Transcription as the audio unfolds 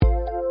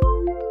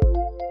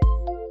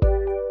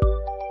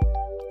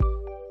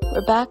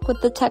We're back with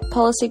the Tech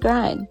Policy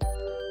Grind.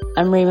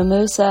 I'm Rima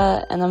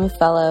Musa, and I'm a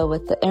fellow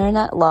with the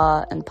Internet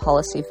Law and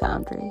Policy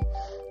Foundry,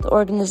 the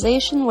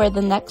organization where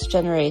the next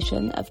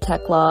generation of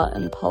tech law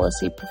and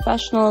policy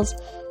professionals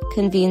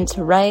convene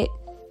to write,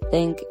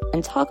 think,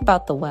 and talk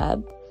about the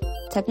web,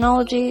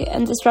 technology,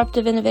 and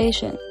disruptive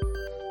innovation.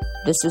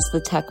 This is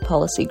the Tech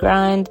Policy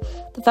Grind,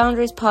 the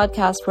Foundry's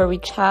podcast where we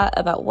chat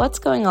about what's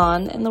going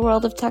on in the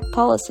world of tech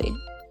policy.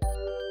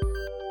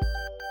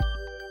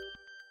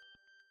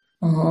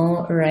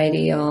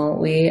 Alrighty, y'all.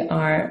 We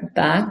are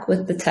back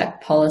with the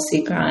Tech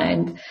Policy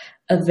Grind,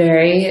 a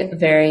very,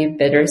 very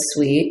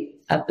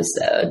bittersweet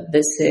episode.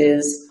 This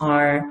is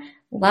our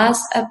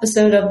last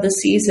episode of the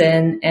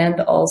season and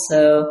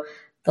also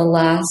the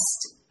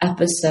last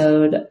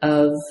episode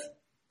of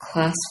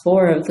Class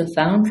 4 of the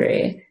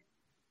Foundry,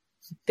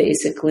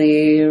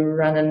 basically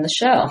running the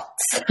show.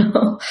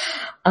 So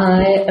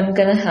I am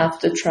going to have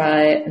to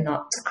try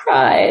not to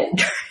cry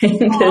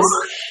during this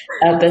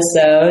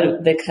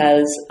episode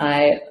because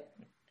I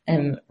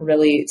am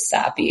really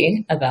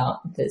sappy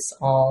about this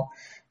all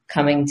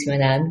coming to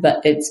an end,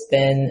 but it's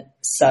been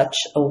such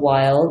a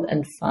wild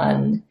and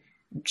fun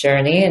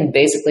journey. And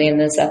basically in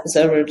this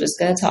episode, we're just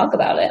going to talk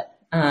about it.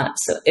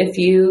 So if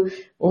you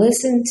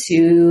listen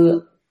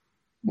to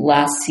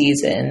last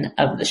season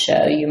of the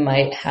show, you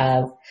might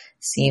have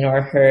seen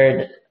or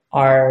heard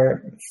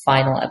our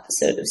final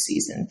episode of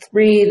season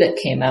 3 that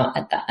came out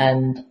at the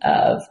end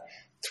of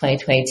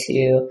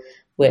 2022,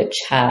 which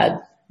had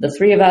the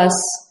three of us,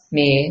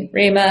 me,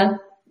 Rima,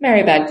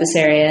 Mary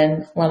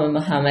Bagdasarian, Lama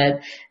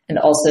Muhammad, and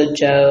also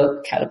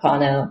Joe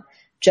Catapano.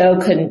 Joe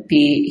couldn't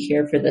be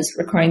here for this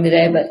recording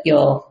today, but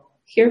you'll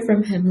hear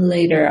from him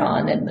later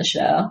on in the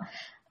show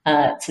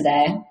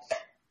today.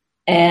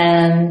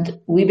 And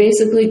we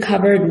basically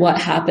covered what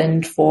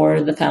happened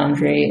for the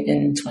Foundry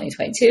in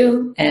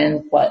 2022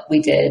 and what we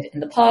did in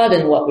the pod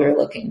and what we were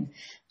looking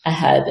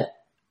ahead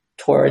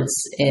towards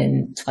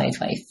in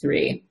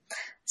 2023.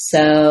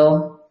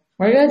 So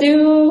we're going to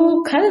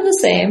do kind of the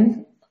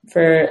same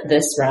for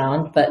this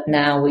round, but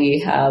now we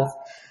have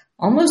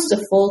almost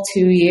a full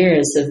 2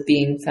 years of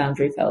being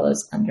Foundry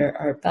Fellows under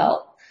our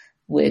belt,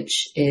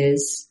 which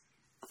is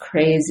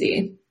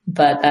crazy,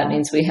 but that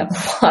means we have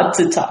a lot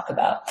to talk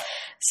about.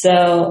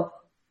 So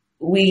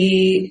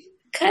we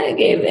kind of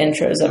gave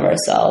intros of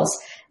ourselves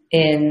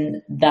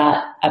in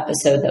that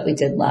episode that we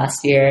did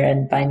last year.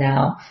 And by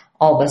now,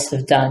 all of us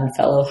have done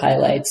fellow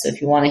highlights. So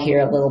if you want to hear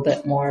a little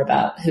bit more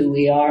about who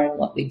we are and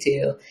what we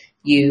do,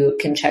 you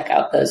can check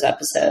out those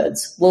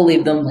episodes. We'll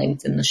leave them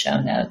linked in the show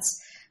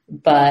notes.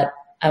 But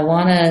I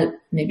want to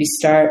maybe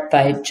start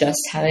by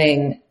just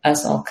having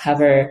us all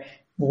cover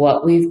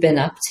what we've been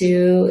up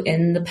to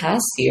in the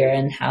past year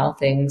and how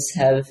things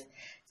have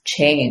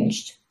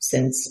changed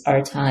since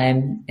our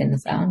time in the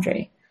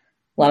Foundry.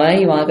 Lama,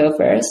 you want to go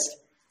first?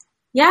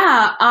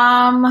 Yeah,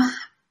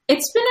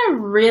 it's been a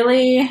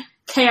really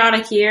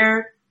chaotic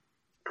year,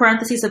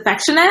 parentheses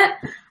affectionate.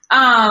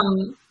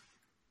 I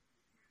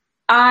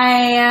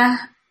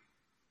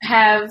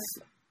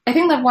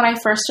think that when I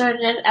first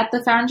started at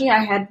the Foundry,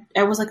 I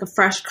was like a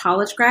fresh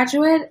college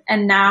graduate,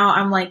 and now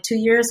I'm like 2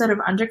 years out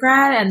of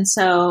undergrad, and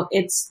so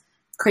it's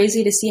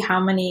crazy to see how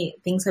many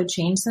things have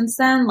changed since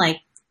then. Like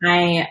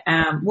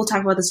we'll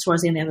talk about this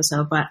towards the end of the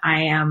episode, but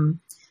I am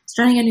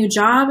starting a new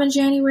job in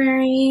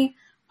January.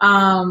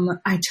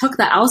 I took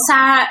the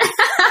LSAT.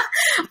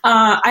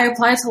 I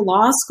applied to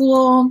law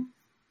school.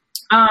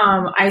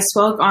 I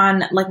spoke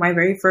on like my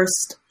very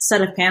first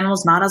set of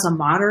panels, not as a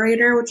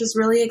moderator, which is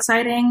really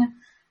exciting.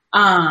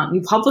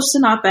 We published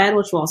an op-ed,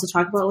 which we'll also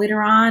talk about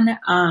later on,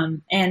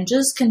 and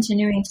just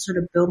continuing to sort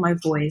of build my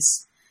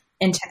voice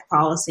in tech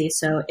policy.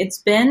 So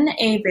it's been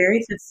a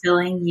very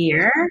fulfilling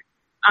year,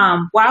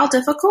 while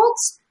difficult,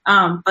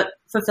 but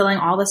fulfilling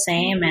all the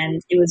same.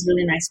 And it was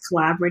really nice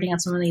collaborating on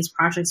some of these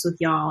projects with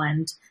y'all.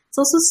 And it's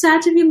also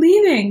sad to be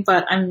leaving,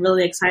 but I'm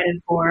really excited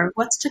for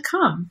what's to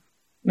come.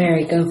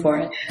 Mary, go for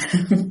it.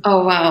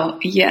 Oh, wow.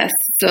 Yes.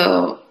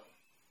 So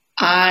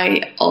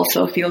I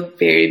also feel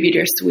very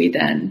bittersweet,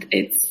 and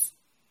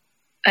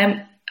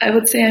I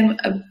would say I'm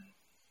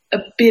a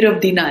bit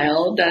of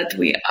denial that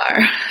we are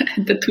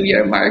at the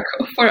 2-year mark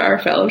for our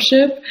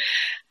fellowship,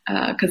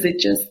 because it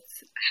just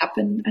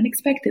happened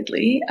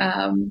unexpectedly.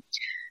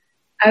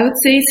 I would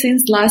say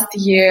since last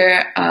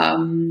year,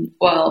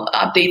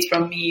 updates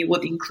from me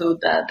would include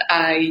that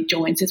I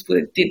joined, since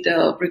we did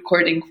the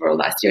recording for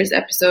last year's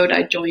episode,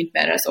 I joined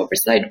Meta's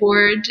oversight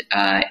board,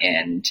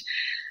 and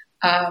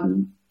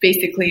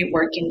basically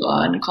working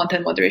on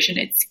content moderation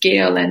at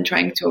scale and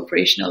trying to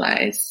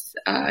operationalize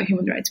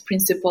human rights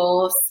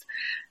principles.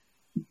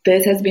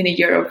 This has been a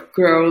year of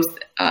growth,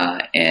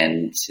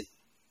 and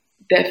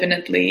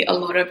definitely a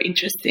lot of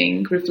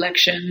interesting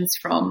reflections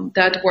from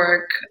that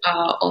work.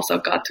 Also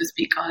got to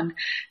speak on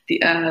the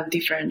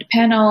different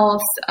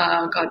panels,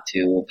 got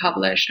to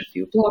publish a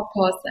few blog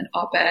posts and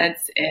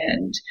op-eds,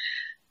 and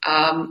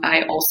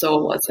I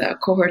also was a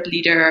cohort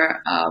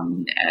leader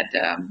at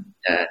the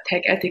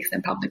Tech Ethics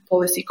and Public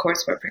Policy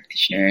course for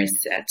practitioners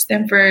at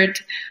Stanford,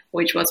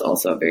 which was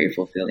also a very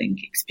fulfilling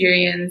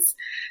experience.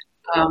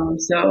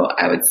 So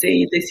I would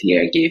say this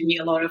year gave me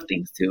a lot of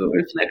things to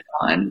reflect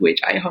on, which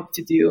I hope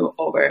to do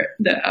over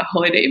the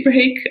holiday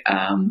break.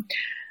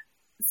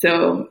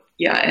 So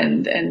yeah,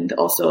 and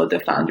also the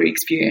Foundry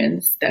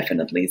experience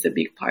definitely is a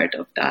big part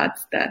of that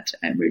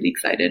I'm really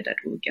excited that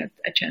we'll get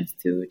a chance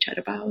to chat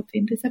about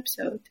in this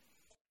episode.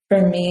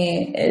 For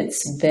me,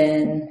 it's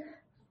been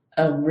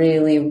a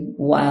really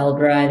wild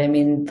ride. I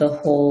mean, the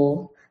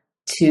whole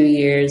 2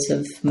 years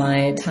of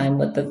my time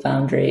with the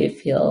Foundry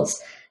feels,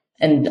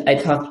 and I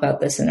talked about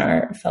this in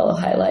our fellow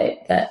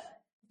highlight that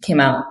came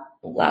out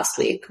last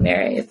week,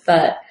 Mary,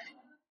 but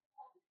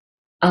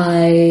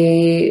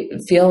I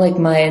feel like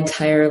my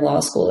entire law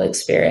school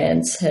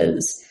experience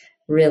has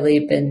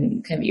really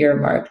been kind of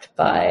earmarked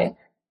by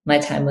my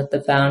time with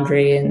the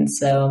Foundry. And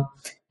so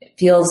it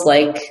feels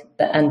like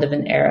the end of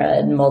an era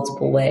in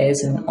multiple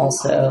ways, and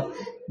also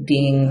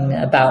being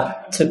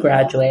about to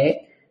graduate,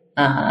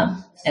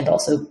 and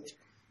also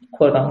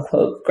quote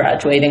unquote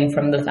graduating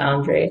from the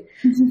Foundry.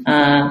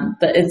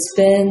 But it's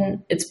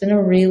been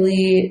a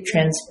really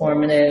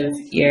transformative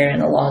year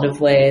in a lot of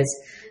ways.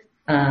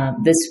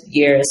 This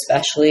year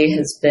especially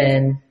has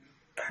been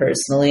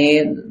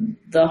personally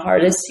the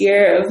hardest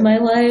year of my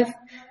life,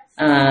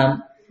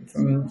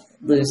 from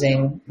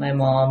losing my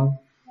mom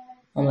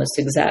almost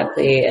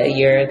exactly a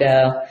year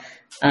ago,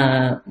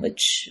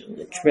 which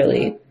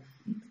really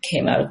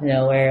came out of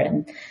nowhere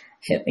and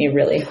hit me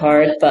really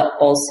hard. But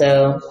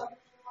also,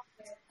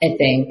 I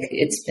think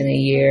it's been a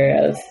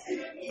year of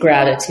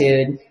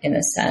gratitude in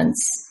a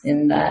sense,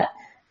 in that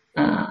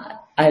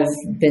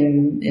I've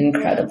been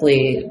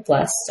incredibly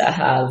blessed to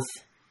have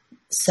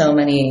so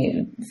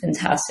many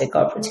fantastic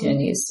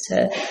opportunities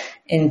to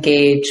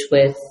engage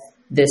with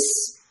this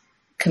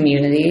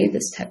community,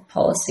 this tech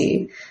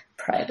policy,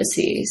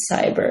 privacy,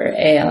 cyber,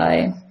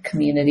 AI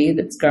community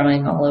that's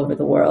growing all over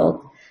the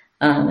world,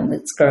 and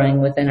that's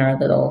growing within our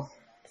little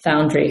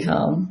Foundry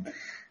home.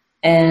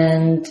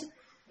 And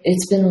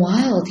it's been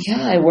wild.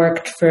 Yeah, I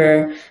worked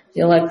for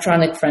the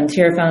Electronic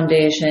Frontier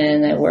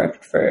Foundation. I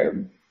worked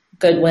for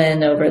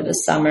Goodwin over the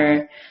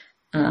summer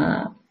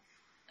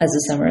as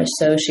a summer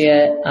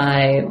associate.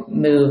 I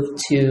moved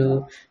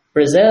to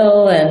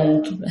Brazil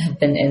and have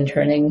been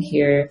interning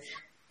here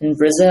in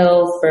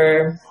Brazil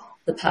for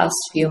the past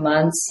few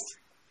months.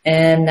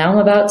 And now I'm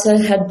about to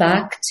head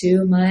back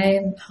to my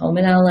home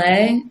in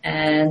LA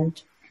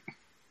and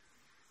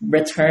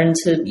return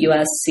to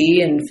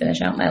USC and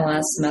finish out my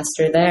last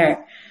semester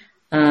there,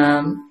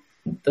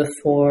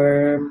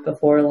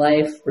 before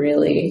life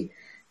really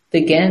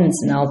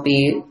begins. And I'll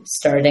be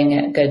starting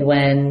at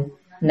Goodwin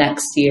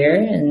next year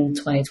in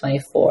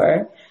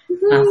 2024,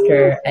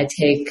 after I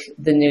take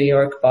the New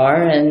York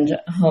bar and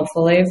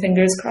hopefully,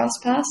 fingers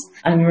crossed, pass.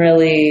 I'm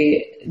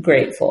really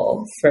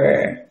grateful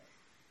for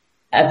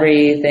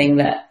everything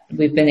that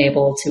we've been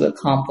able to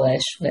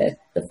accomplish with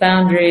the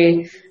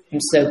Foundry. I'm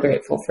so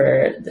grateful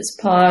for this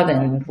pod,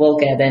 and we'll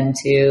get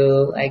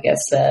into, I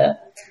guess, a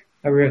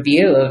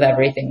review of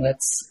everything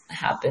that's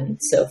happened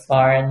so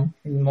far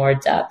in more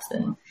depth,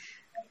 and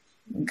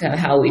kind of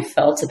how we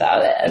felt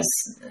about it as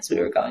we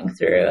were going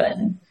through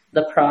and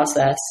the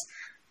process.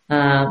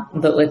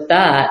 But with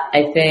that,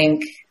 I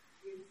think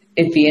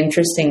it'd be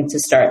interesting to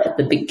start at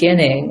the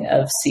beginning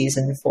of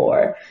season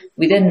 4.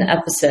 We did an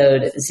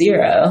episode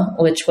 0,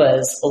 which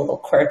was a little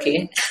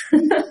quirky,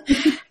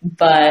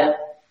 but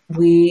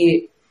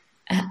we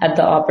had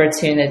the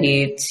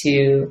opportunity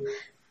to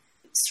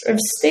sort of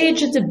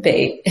stage a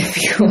debate,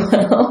 if you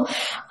will,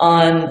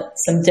 on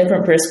some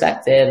different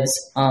perspectives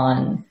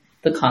on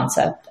the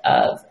concept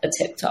of a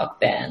TikTok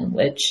ban,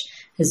 which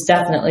has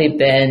definitely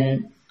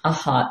been a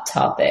hot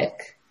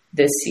topic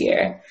this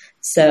year.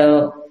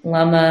 So,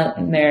 Lama,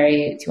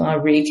 Mary, do you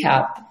want to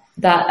recap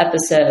that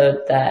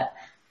episode that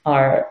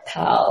our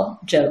pal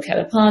Joe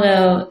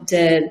Catapano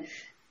did,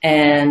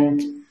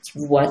 and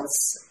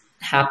what's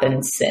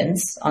happened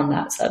since on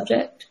that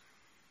subject?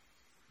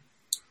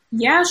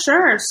 Yeah,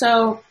 sure.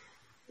 So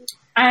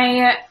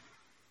I'm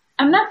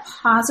not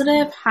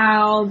positive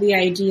how the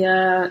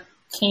idea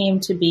came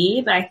to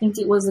be, but I think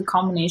it was a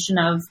culmination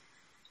of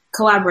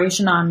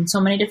collaboration on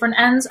so many different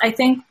ends. I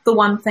think the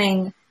one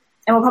thing,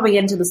 and we'll probably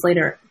get into this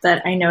later,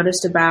 that I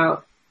noticed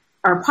about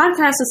our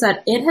podcast is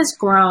that it has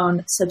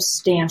grown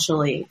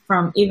substantially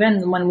from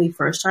even when we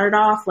first started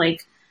off.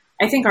 Like,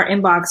 I think our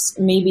inbox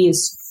maybe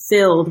is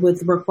filled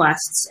with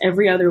requests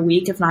every other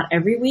week, if not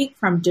every week,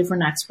 from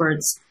different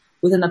experts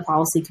within the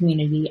policy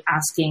community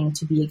asking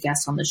to be a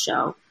guest on the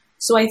show.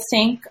 So I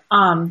think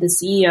the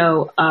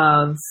CEO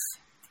of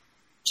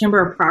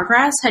Chamber of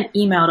Progress had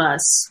emailed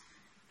us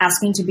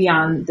asking to be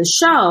on the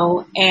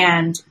show,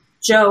 and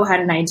Joe had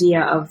an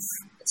idea of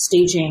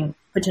staging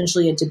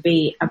potentially a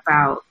debate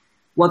about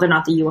whether or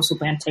not the U.S. will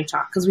ban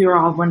TikTok, because we were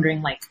all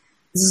wondering, like,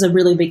 this is a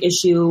really big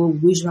issue.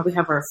 We should probably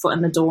have our foot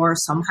in the door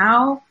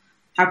somehow.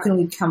 How can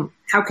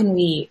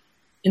we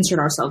insert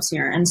ourselves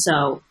here? And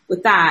so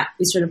with that,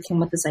 we sort of came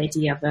with this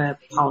idea of a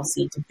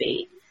policy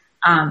debate.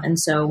 And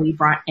so we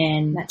brought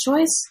in Net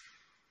Choice,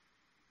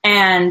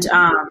 and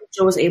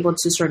Joe was able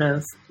to sort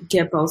of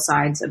get both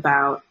sides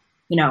about,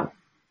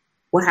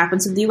 what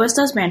happens if the US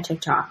does ban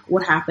TikTok?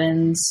 What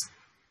happens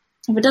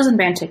if it doesn't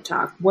ban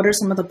TikTok? What are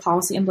some of the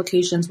policy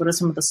implications? What are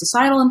some of the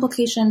societal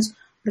implications?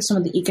 What are some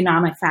of the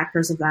economic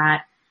factors of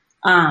that?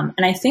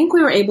 And I think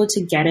we were able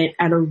to get it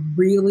at a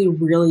really,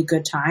 really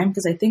good time,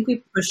 because I think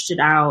we pushed it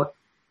out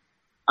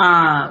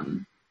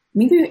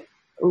maybe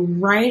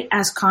right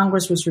as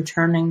Congress was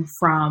returning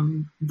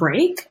from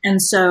break. And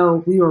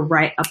so we were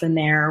right up in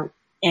there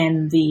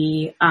in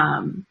the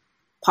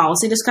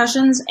policy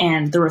discussions,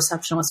 and the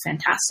reception was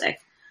fantastic.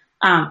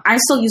 I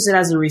still use it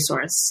as a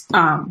resource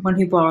when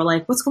people are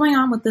like, what's going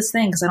on with this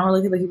thing? Because I don't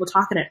really feel like people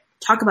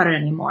talk about it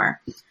anymore.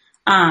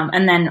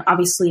 And then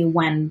obviously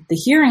when the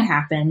hearing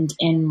happened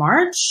in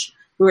March,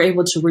 we were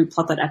able to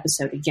replot that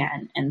episode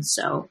again. And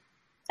so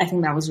I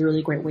think that was a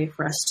really great way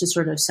for us to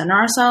sort of center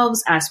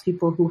ourselves as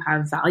people who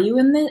have value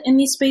in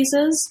these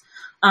spaces,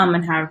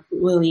 and have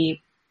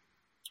really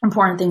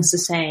important things to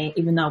say,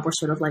 even though we're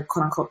sort of like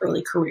quote unquote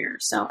early career.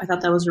 So I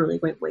thought that was a really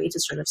great way to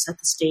sort of set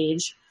the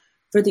stage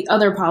for the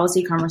other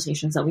policy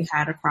conversations that we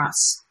had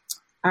across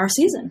our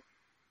season.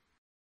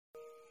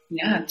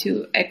 Yeah,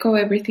 to echo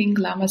everything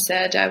Lama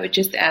said, I would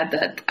just add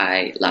that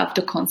I love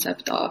the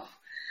concept of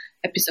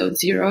episode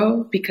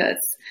 0, because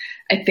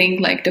I think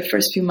like the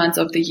first few months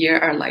of the year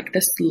are like the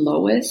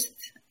slowest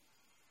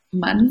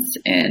months,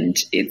 and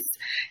it's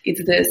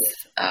this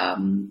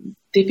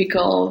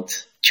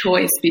difficult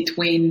choice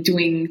between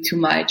doing too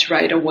much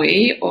right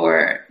away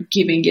or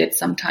giving it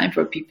some time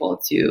for people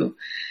to,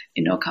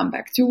 come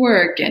back to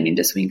work and in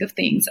the swing of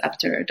things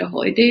after the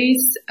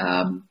holidays.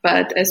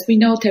 But as we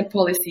know, tech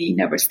policy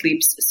never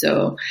sleeps,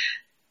 so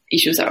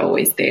issues are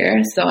always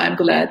there. So I'm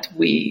glad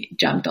we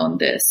jumped on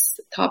this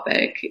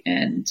topic,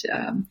 and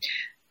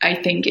I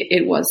think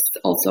it was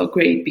also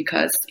great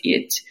because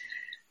it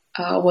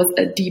was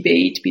a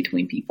debate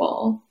between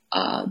people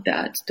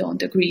that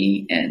don't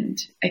agree, and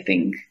I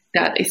think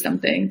that is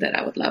something that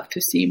I would love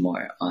to see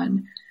more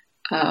on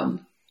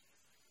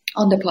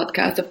the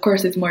podcast. Of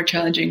course, it's more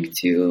challenging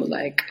to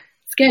like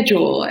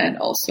schedule and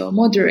also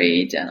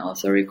moderate and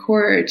also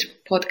record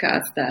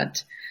podcasts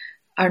that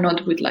are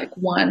not with like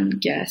one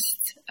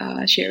guest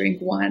sharing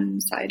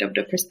one side of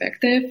the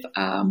perspective.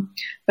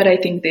 But I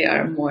think they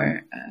are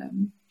more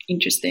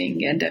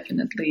interesting and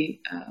definitely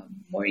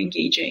more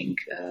engaging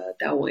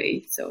that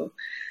way. So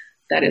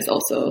that is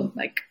also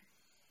like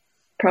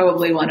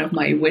probably one of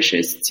my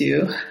wishes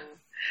to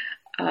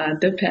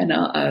the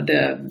panel,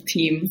 the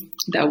team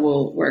that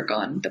will work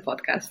on the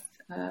podcast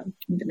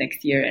in the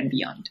next year and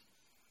beyond.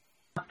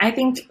 I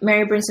think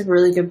Mary brings up a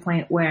really good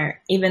point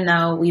where even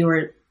though we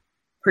were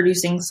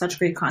producing such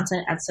great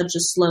content at such a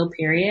slow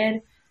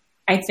period,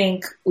 I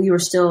think we were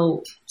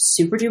still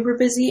super duper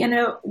busy in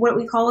what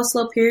we call a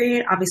slow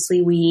period.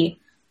 Obviously, we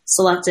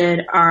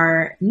selected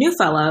our new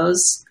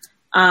fellows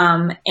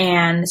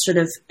and sort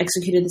of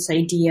executed this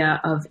idea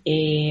of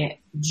a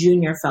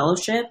junior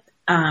fellowship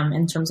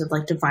in terms of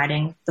like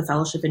dividing the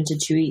fellowship into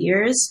 2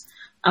 years,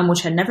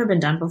 which had never been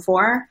done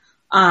before.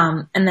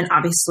 And then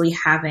obviously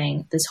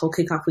having this whole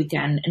kickoff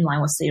weekend in line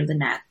with State of the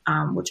Net,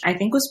 which I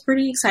think was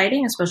pretty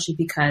exciting, especially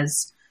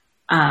because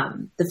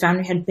the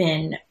Foundry had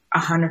been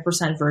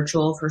 100%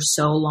 virtual for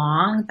so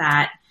long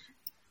that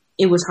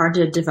it was hard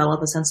to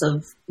develop a sense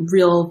of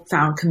real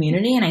found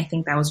community. And I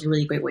think that was a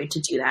really great way to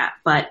do that.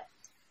 But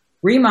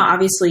Rima,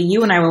 obviously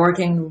you and I were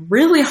working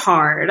really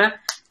hard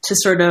to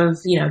sort of,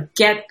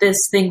 get this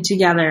thing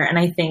together. And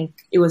I think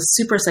it was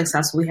super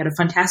successful. We had a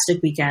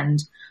fantastic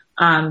weekend.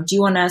 Do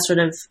you want to sort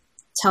of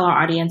tell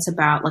our audience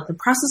about like the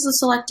process of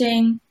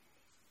selecting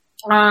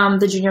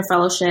the junior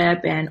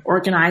fellowship and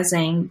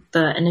organizing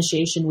the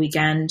initiation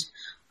weekend,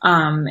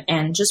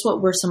 and just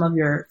what were some of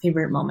your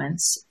favorite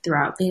moments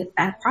throughout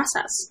that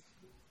process?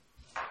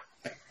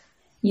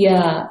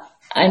 Yeah,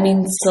 I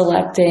mean,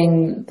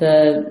 selecting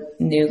the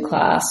new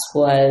class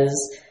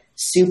was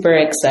super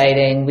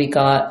exciting. We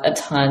got a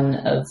ton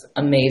of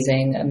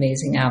amazing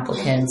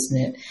applicants,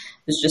 and it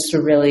was just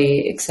a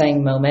really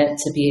exciting moment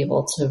to be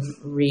able to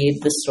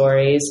read the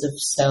stories of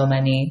so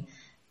many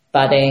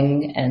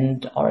budding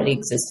and already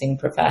existing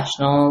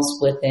professionals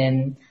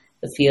within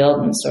the field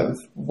and sort of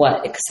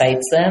what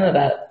excites them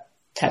about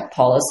tech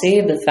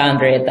policy. The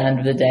Foundry at the end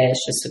of the day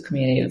is just a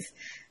community of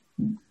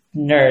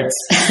nerds,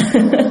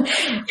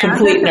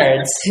 complete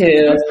nerds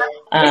who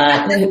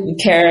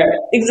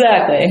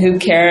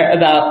care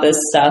about this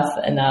stuff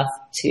enough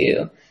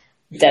to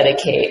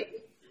dedicate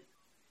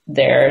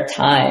their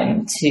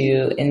time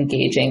to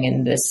engaging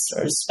in this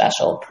sort of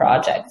special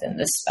project in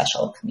this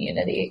special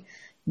community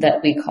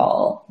that we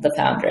call the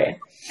Foundry.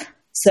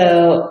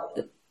 So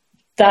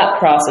that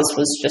process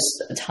was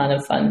just a ton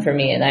of fun for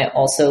me. And I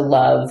also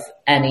love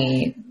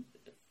any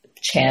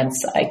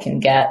chance I can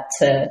get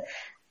to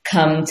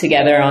come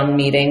together on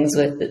meetings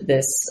with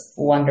this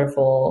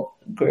wonderful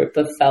group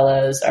of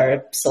fellows.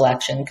 Our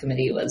selection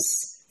committee was,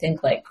 I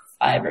think, like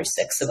 5 or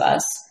 6 of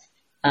us.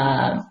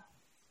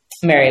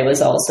 Mary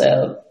was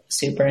also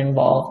super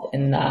involved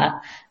in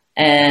that.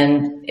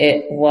 And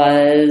it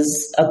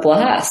was a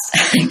blast.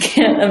 I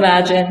can't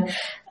imagine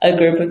a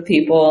group of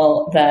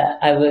people that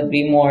I would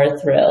be more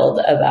thrilled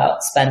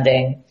about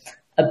spending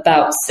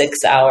about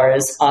 6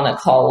 hours on a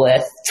call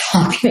with,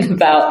 talking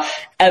about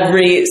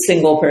every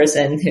single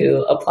person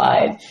who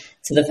applied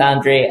to the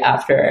Foundry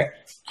after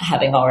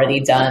having already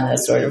done a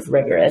sort of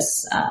rigorous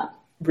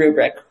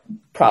rubric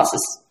process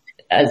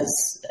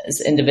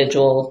as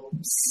individual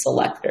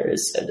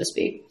selectors, so to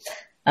speak.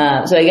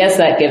 So I guess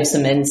that gives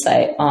some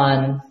insight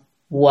on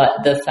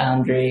what the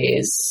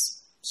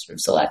Foundry's sort of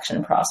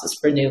selection process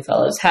for new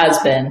fellows has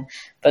been.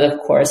 But of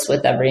course,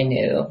 with every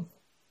new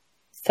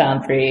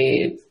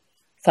Foundry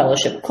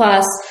fellowship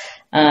class,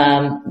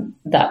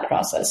 that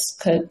process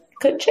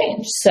could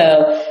change.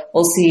 So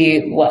we'll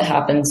see what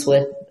happens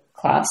with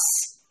class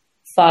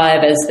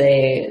 5 as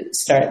they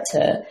start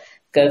to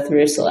go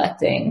through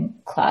selecting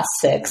class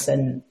 6,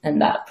 and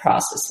that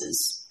process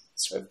is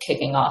sort of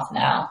kicking off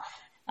now.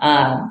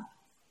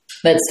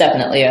 But it's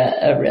definitely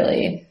a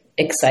really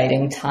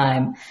exciting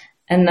time.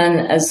 And then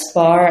as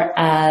far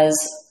as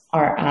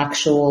our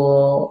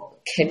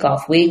actual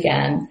kickoff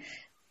weekend,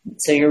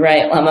 so you're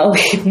right, Lemma,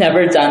 we've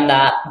never done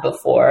that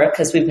before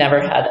because we've never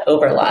had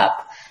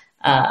overlap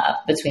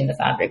between the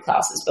Foundry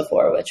classes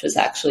before, which was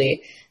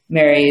actually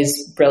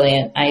Mary's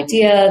brilliant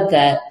idea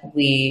that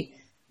we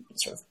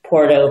sort of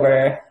poured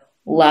over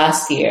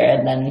last year,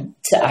 and then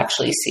to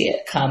actually see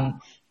it come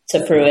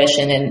to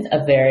fruition in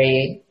a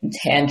very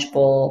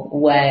tangible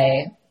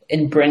way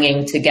in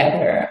bringing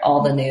together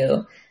all the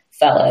new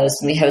fellows.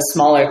 And we had a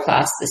smaller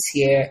class this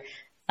year.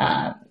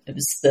 It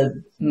was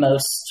the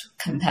most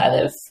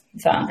competitive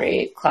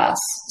Foundry class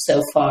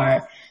so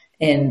far,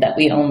 in that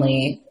we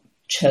only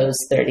chose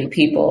 30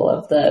 people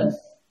of the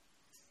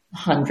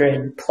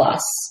 100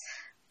 plus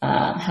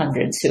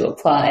hundreds who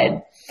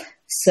applied.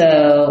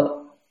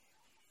 So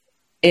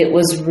it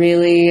was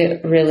really,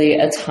 really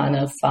a ton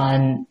of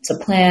fun to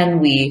plan.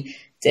 We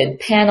did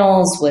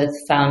panels with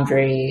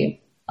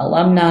Foundry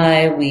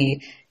alumni.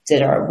 We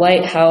did our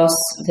White House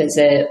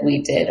visit.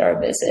 We did our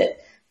visit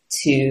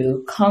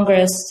to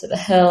Congress, to the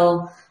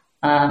Hill.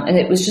 And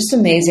it was just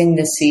amazing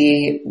to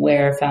see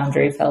where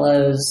Foundry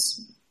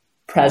Fellows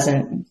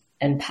present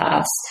and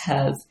past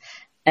have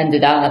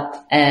ended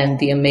up, and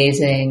the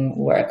amazing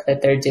work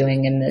that they're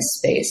doing in this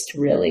space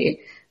to really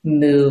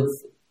move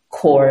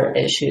core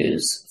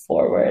issues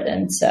forward.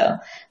 And so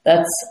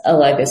that's a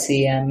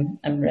legacy I'm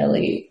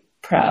really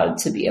proud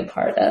to be a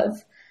part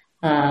of.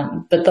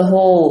 But the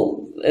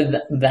whole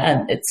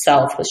event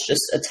itself was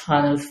just a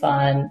ton of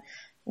fun.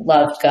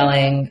 Loved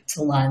going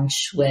to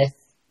lunch with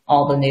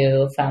all the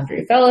new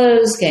Foundry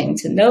Fellows, getting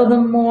to know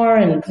them more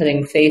and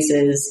putting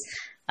faces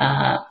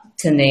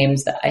to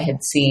names that I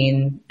had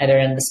seen either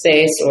in the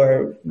space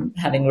or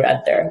having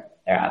read their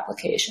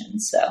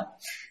applications. So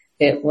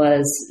it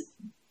was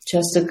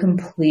just a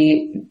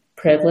complete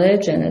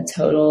privilege and a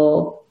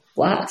total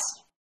blast.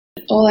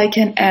 All I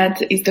can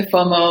add is the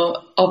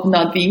FOMO of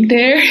not being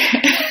there.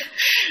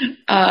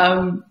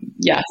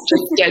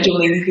 Just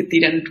scheduling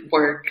didn't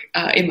work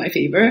in my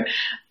favor.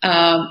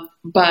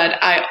 But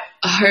I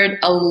heard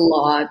a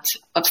lot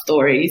of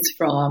stories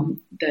from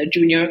the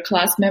junior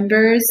class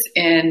members,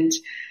 and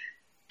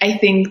I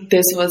think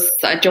this was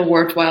such a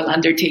worthwhile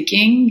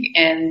undertaking,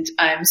 and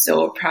I'm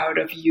so proud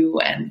of you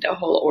and the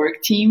whole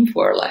org team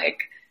for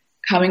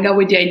coming up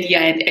with the idea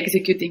and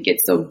executing it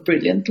so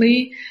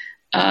brilliantly.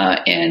 I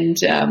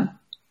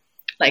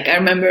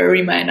remember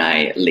Rima and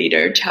I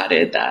later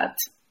chatted that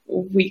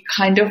we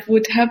kind of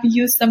would have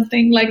used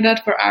something like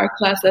that for our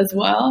class as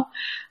well.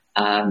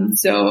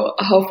 So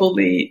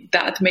hopefully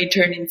that may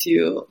turn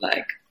into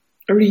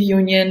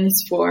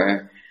reunions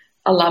for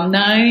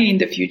alumni in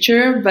the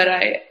future. But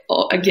I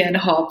again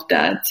hope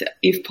that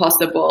if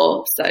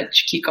possible,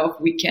 such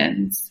kickoff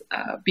weekends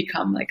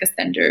become a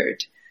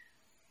standard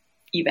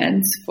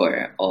event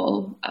for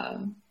all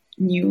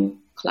new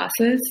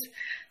classes.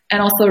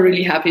 And also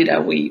really happy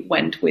that we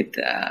went with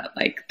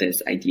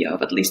this idea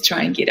of at least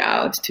trying it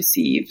out to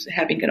see if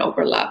having an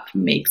overlap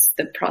makes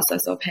the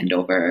process of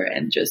handover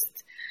and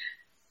just,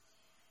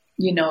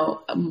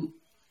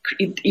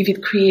 if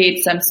it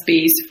creates some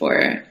space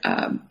for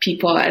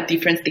people at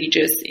different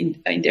stages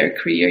in their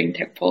career in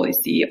tech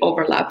policy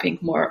overlapping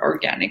more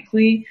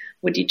organically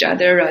with each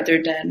other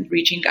rather than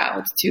reaching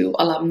out to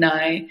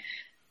alumni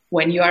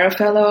when you are a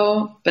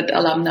fellow, but the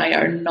alumni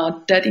are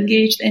not that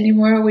engaged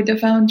anymore with the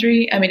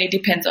Foundry. I mean, it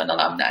depends on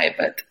alumni,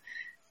 but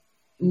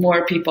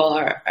more people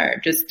are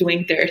just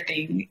doing their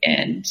thing,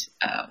 and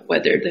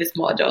whether this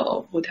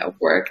model would have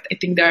worked. I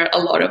think there are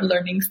a lot of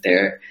learnings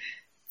there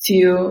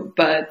too,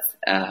 but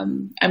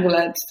I'm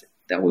glad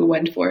that we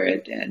went for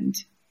it. And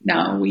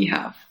now we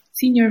have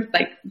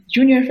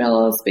junior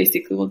fellows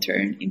basically will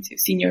turn into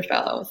senior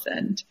fellows,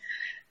 and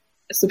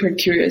super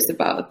curious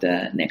about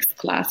the next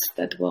class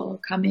that will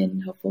come in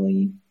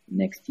hopefully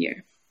next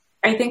year.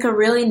 I think a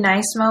really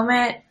nice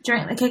moment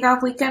during the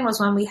kickoff weekend was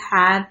when we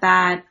had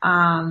that,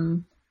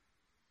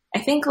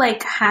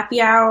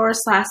 happy hour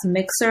 /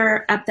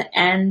 mixer at the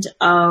end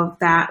of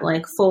that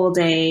full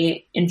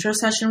day intro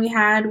session we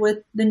had with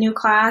the new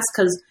class.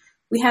 'Cause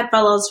we had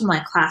fellows from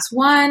class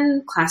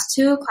 1, class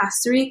 2, class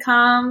 3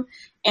 come.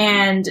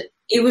 And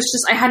it was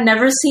just, I had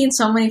never seen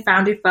so many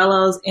Foundry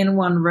fellows in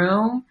one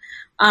room.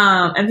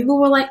 And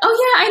people were like,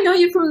 oh yeah, I know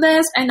you from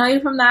this. I know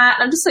you from that.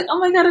 And I'm just like, oh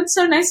my God, it's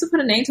so nice to put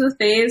a name to the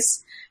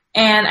face.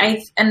 And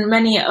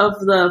many of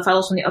the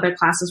fellows from the other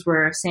classes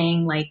were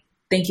saying like,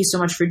 thank you so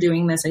much for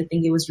doing this. I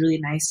think it was really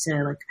nice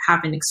to like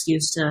have an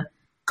excuse to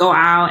go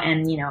out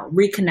and,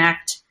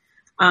 reconnect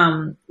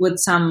with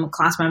some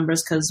class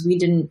members, because we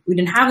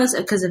didn't have this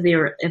because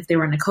if they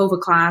were in a COVID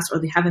class, or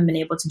they haven't been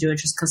able to do it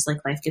just because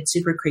like life gets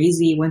super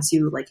crazy once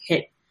you like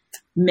hit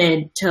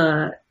mid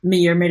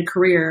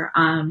career.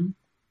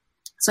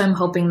 So I'm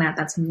hoping that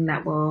that's something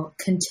that will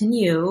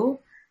continue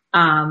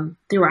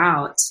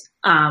throughout.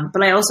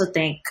 But I also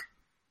think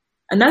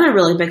another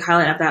really big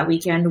highlight of that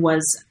weekend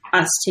was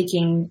us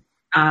taking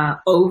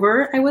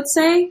over, I would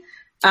say,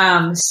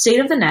 State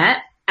of the Net,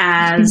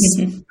 as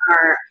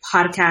our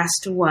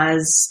podcast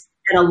was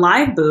at a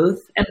live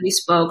booth, and we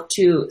spoke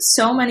to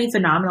so many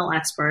phenomenal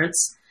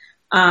experts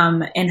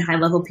and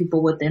high-level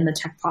people within the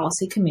tech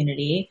policy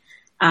community.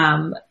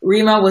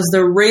 Rima was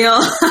the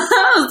real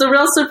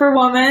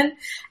superwoman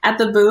at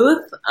the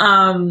booth,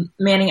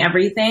 manning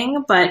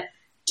everything. But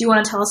do you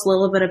want to tell us a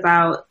little bit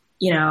about,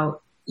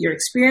 your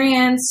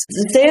experience?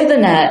 The State of the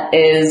Net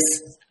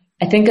is,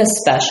 I think, a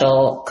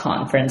special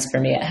conference for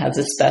me. It has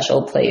a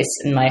special place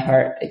in my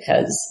heart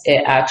because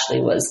it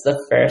actually was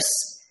the first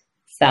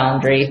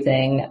Foundry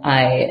thing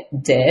I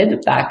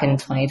did back in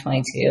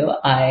 2022.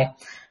 I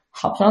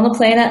hopped on the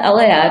plane at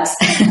LAX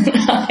and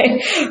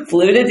I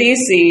flew to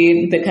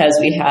DC because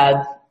we had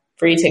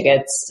free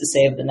tickets to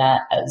Save the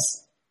Net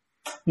as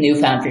new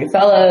Foundry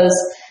Fellows.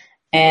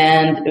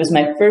 And it was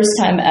my first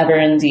time ever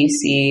in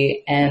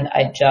DC, and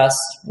I just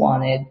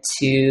wanted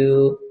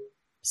to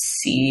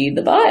see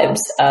the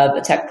vibes of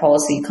a tech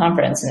policy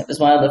conference. And it was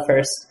one of the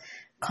first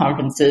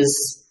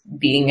conferences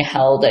being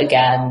held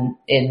again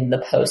in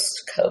the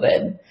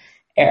post-COVID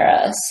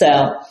era.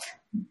 So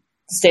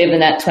State of the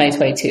Net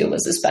 2022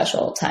 was a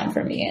special time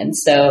for me. And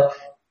so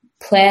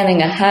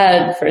planning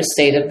ahead for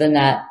State of the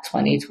Net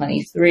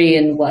 2023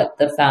 and what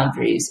the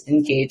Foundry's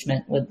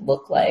engagement would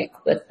look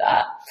like with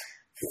that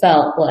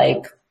felt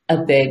like a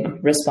big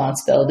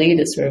responsibility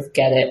to sort of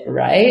get it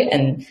right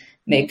and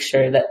make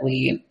sure that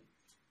we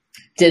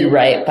did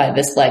right by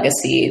this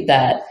legacy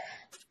that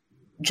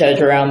Joe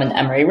Jerome and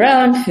Emery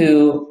Rohn,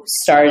 who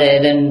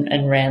started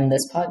and ran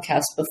this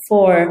podcast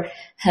before,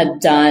 had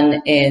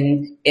done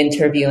in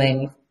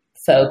interviewing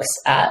folks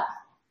at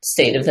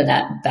State of the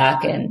Net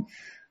back in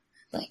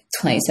like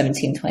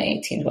 2017,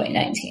 2018,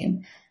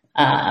 2019,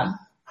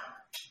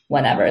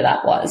 whenever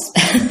that was,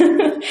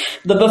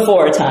 the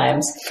before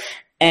times.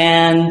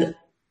 And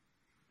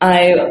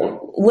I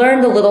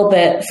learned a little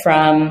bit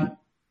from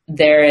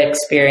their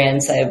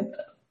experience. I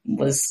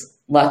was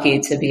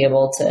lucky to be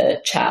able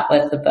to chat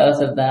with the both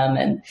of them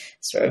and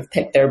sort of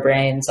pick their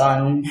brains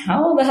on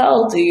how the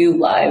hell do you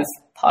live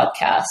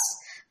podcast?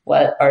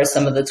 What are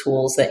some of the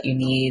tools that you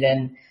need,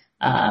 and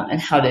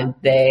how did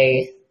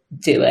they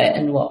do it,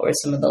 and what were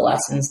some of the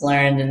lessons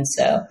learned? And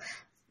so,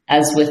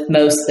 as with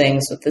most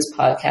things with this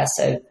podcast,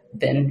 I've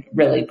been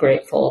really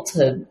grateful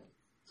to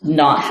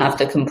not have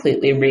to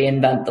completely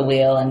reinvent the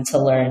wheel and to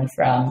learn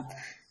from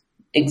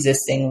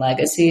existing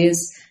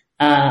legacies.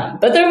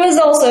 But there was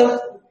also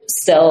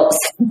still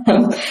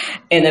some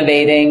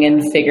innovating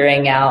and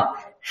figuring out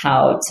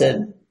how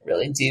to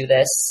really do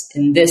this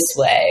in this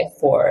way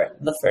for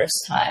the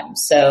first time.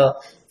 So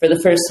for the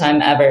first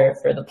time ever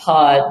for the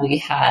pod, we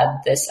had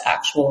this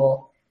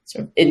actual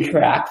sort of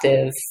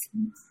interactive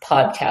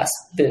podcast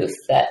booth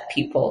that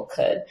people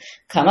could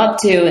come up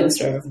to and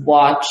sort of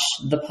watch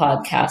the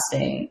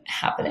podcasting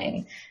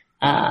happening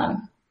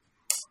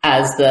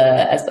as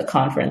the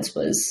conference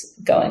was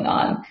going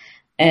on.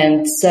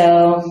 And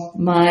so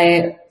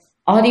my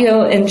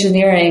audio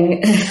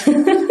engineering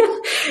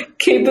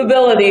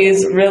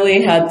capabilities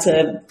really had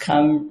to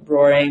come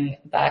roaring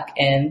back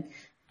in.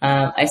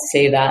 I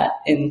say that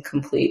in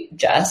complete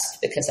jest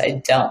because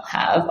I don't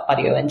have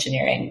audio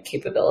engineering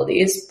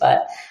capabilities,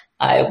 but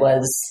I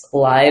was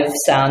live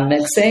sound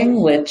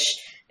mixing, which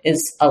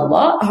is a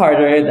lot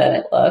harder than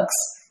it looks.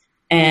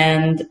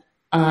 And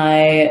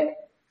I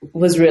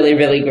was really,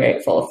 really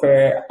grateful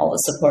for all the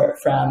support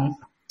from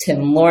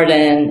Tim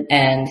Lorden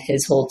and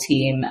his whole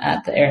team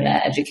at the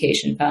Internet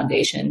Education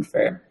Foundation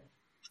for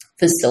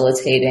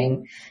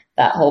facilitating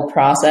that whole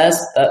process.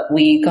 But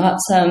we got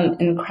some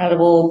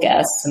incredible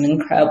guests, some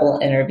incredible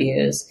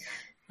interviews,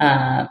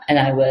 and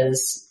I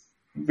was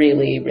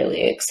really,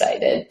 really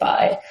excited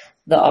by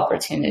the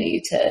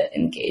opportunity to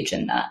engage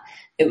in that.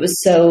 It was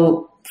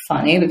so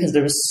funny because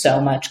there was so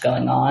much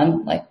going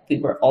on. Like, we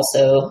were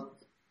also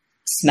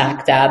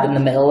smack dab in the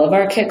middle of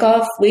our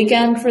kickoff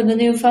weekend for the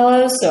new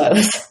fellows, so I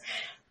was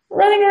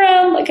running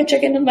around like a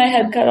chicken with my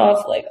head cut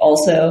off, like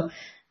also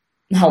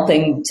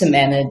helping to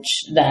manage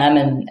them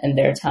and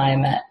their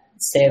time at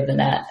State of the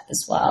Net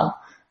as well.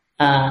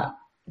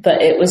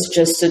 But it was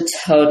just a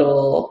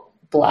total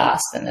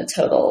blast and a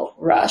total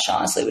rush,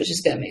 honestly, which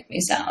is going to make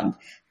me sound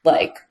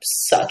like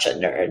such a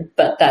nerd,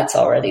 but that's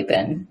already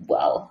been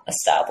well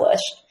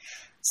established.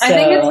 So, I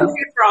think it's okay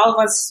for all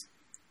of us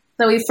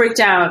that we freaked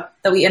out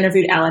that we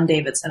interviewed Alan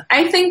Davidson.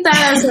 I think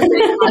that is a big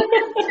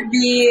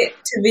moment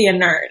to be a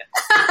nerd.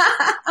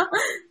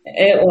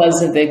 It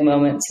was a big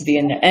moment to be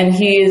a nerd. And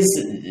he's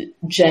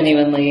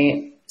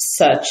genuinely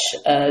such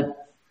a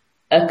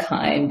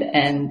kind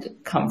and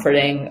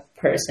comforting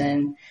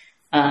person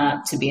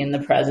to be in the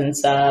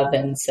presence of.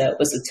 And so it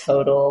was a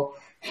total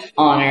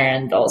honor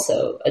and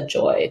also a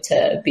joy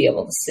to be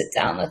able to sit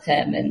down with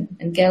him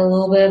and get a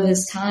little bit of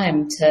his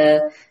time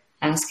to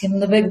ask him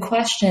the big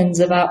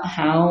questions about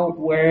how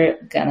we're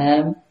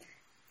gonna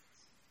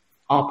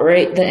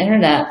operate the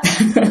internet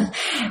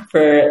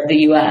for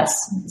the US.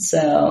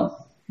 So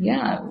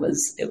yeah, it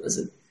was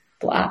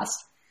a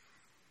blast.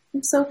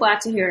 I'm so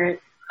glad to hear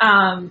it.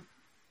 And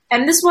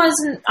this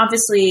wasn't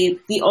obviously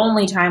the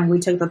only time we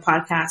took the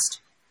podcast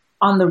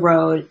on the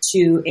road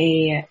to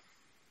a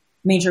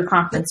major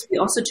conference. We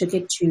also took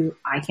it to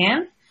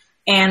ICANN,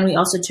 and we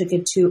also took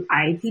it to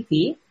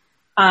IAPP.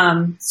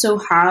 So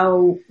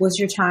how was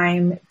your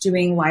time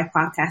doing live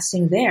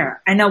podcasting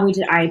there? I know we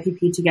did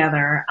IAPP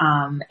together,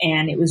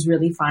 and it was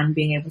really fun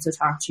being able to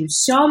talk to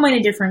so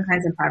many different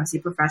kinds of privacy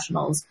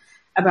professionals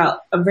about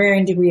a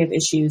varying degree of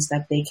issues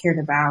that they cared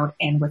about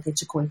and what they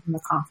took away from the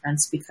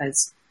conference,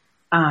 because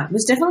it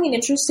was definitely an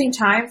interesting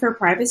time for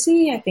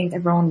privacy. I think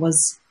everyone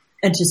was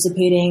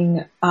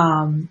anticipating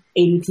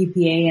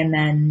ADPPA, and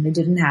then it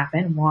didn't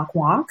happen. Wonk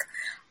wonk.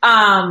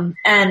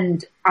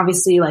 And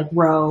obviously like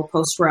Roe,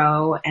 post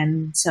Roe.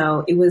 And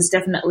so it was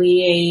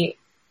definitely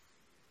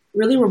a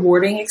really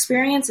rewarding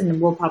experience.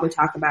 And we'll probably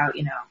talk about,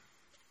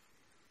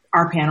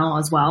 our panel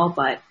as well,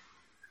 but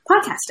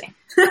podcasting.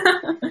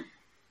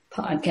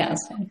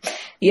 Podcasting.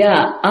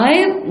 Yeah.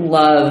 I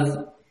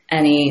love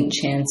any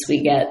chance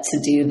we get to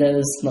do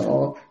those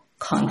little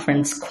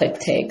conference quick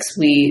takes.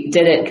 We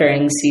did it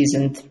during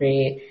season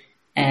 3.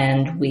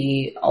 And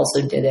we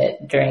also did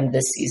it during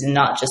this season,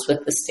 not just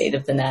with the State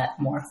of the Net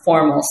more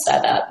formal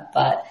setup,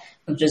 but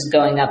just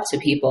going up to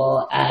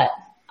people at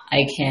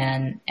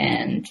ICANN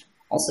and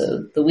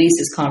also the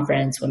WESIS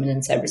conference, Women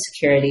in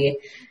Cybersecurity,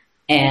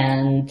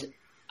 and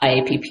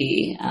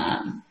IAPP,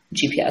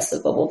 GPS, the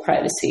Global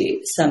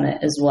Privacy Summit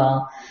as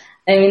well.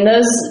 I mean,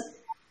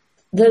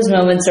 those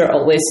moments are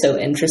always so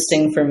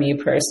interesting for me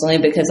personally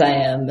because I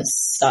am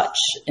such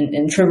an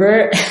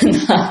introvert and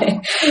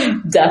I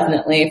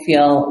definitely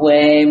feel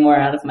way more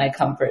out of my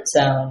comfort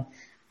zone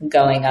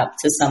going up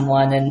to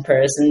someone in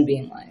person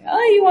being like,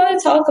 oh, you want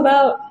to talk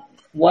about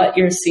what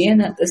you're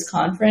seeing at this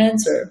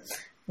conference or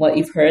what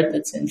you've heard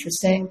that's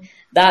interesting?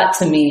 That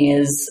to me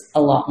is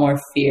a lot more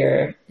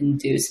fear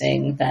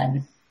inducing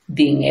than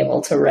being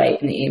able to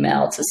write an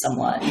email to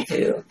someone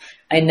who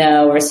I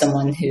know or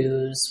someone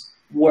who's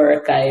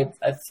work I've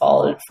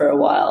followed for a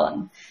while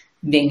and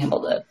being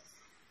able to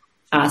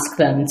ask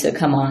them to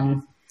come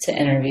on to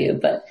interview.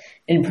 But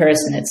in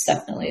person, it's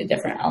definitely a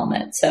different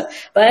element.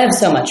 But I have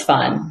so much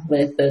fun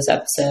with those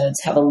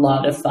episodes, have a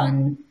lot of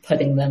fun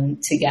putting them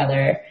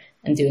together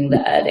and doing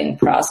the editing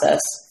process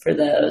for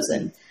those.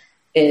 And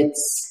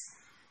it's,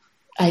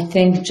 I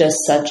think, just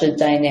such a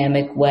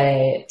dynamic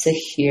way to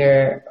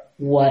hear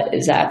what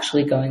is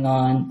actually going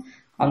on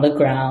the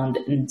ground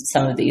in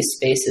some of these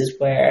spaces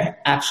where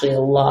actually a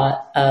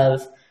lot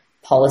of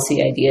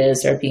policy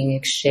ideas are being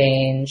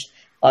exchanged,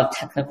 a lot of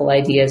technical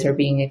ideas are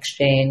being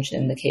exchanged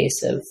in the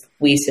case of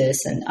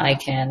WESIS and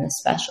ICANN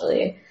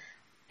especially.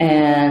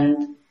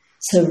 And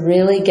to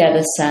really get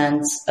a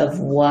sense of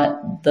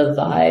what the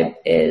vibe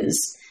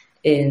is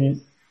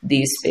in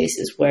these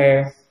spaces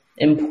where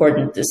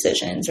important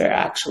decisions are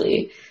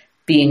actually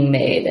being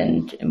made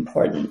and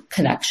important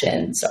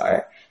connections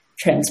are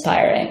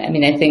transpiring. I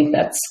mean, I think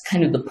that's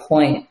kind of the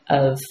point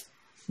of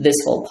this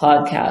whole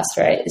podcast,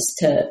 right? Is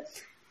to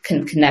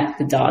connect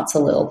the dots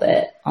a little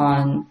bit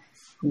on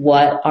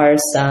what are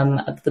some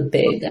of the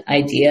big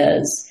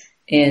ideas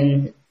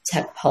in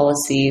tech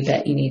policy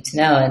that you need to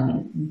know.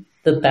 And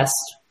the best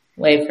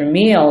way for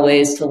me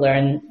always to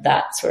learn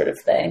that sort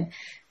of thing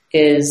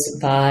is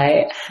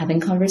by having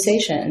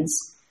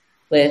conversations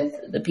with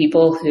the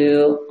people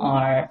who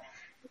are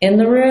in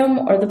the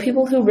room or the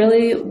people who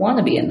really want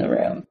to be in the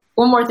room.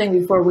 One more thing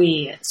before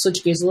we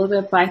switch gears a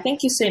little bit, but I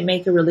think you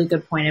make a really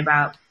good point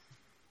about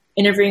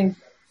interviewing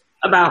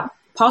about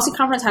policy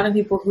conference, having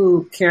people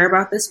who care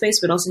about this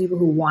space, but also people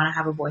who want to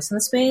have a voice in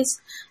the space.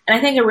 And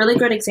I think a really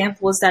great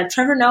example is that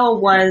Trevor Noah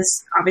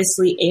was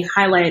obviously a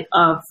highlight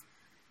of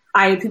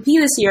IAPP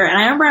this year. And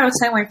I remember I was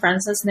telling my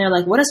friends this, and they're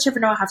like, what does Trevor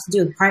Noah have to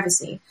do with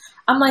privacy?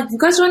 I'm like, you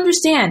guys don't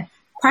understand.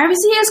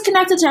 Privacy is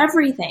connected to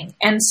everything.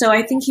 And so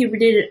I think he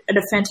did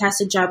a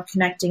fantastic job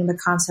connecting the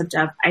concept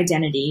of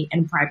identity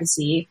and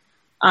privacy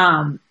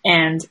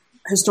and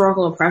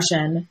historical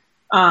oppression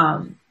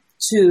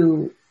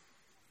to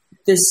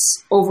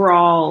this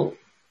overall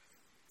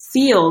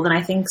field. And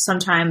I think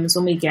sometimes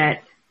when we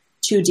get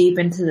too deep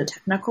into the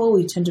technical,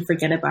 we tend to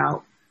forget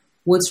about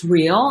what's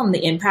real and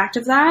the impact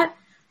of that.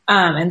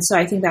 And so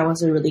I think that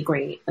was a really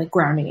great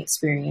grounding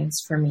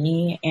experience for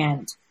me.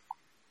 And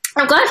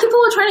I'm glad people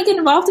are trying to get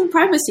involved in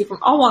privacy from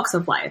all walks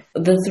of life.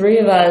 The three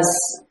of us,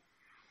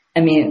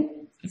 I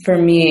mean, for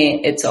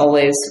me, it's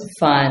always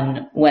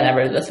fun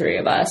whenever the three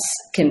of us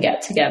can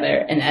get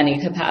together in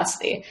any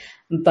capacity.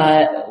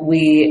 But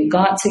we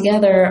got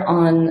together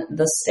on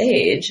the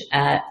stage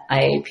at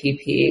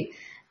IAPP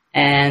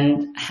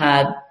and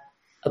had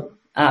an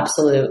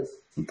absolute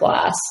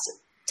blast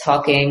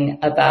talking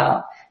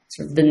about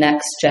sort of the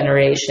next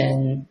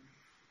generation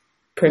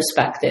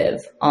perspective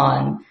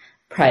on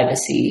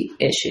privacy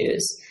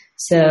issues.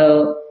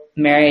 So,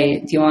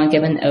 Mary, do you want to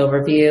give an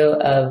overview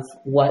of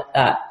what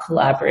that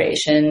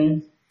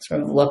collaboration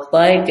sort of looked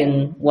like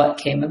and what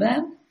came of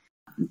it?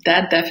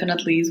 That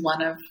definitely is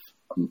one of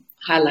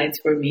highlights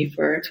for me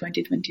for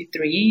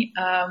 2023.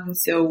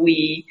 So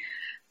we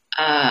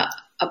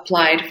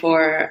applied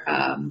for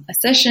a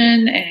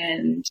session,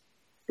 and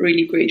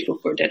really grateful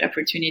for that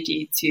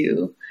opportunity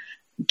to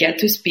get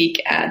to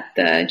speak at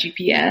the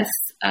GPS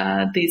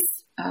this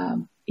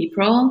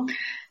April.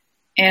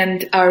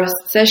 And our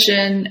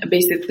session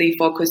basically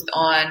focused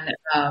on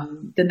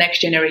the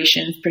next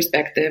generation's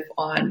perspective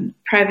on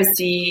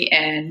privacy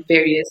and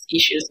various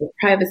issues of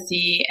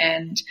privacy,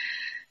 and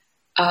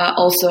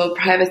also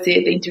privacy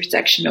at the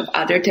intersection of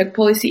other tech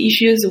policy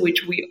issues,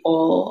 which we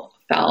all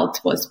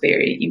felt was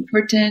very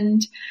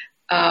important.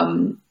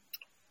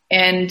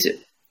 And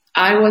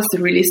I was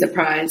really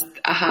surprised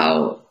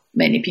how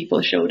many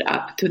people showed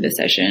up to the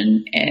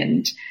session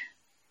and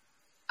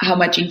how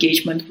much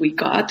engagement we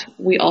got.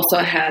 We also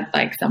had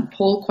like some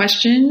poll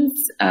questions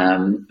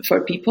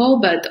for people,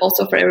 but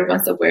also for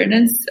everyone's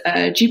awareness.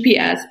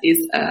 GPS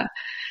is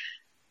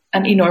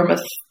an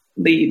enormously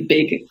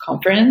big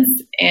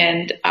conference,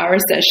 and our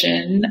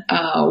session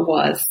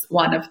was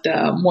one of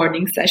the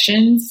morning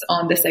sessions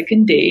on the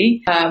second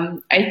day.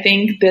 I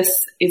think this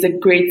is a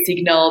great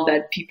signal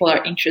that people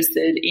are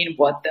interested in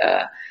what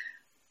the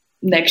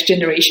next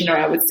generation, or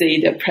I would say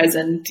the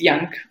present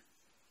young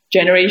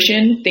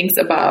generation, thinks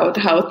about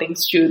how things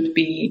should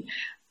be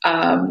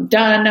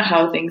done,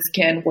 how things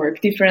can work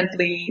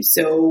differently.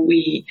 So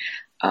we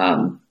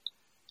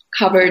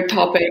covered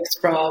topics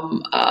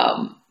from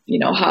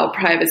how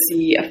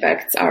privacy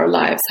affects our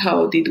lives,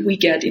 how did we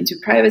get into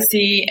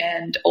privacy,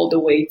 and all the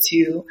way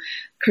to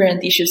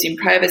current issues in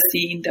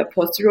privacy in the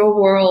post-Roe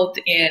world,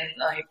 in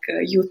like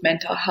youth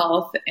mental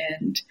health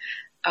and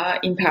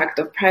impact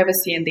of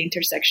privacy and the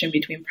intersection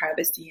between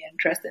privacy and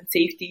trust and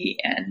safety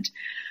and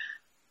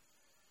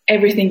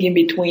everything in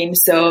between.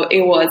 So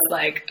it was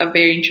like a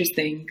very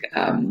interesting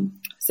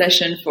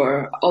session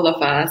for all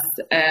of us,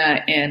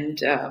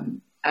 and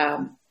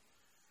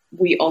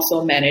we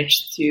also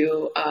managed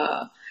to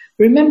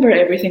remember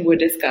everything we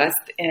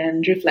discussed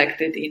and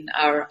reflected in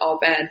our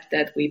op-ed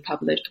that we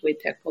published with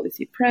Tech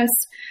Policy Press.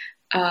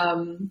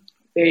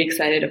 Very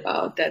excited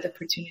about that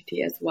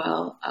opportunity as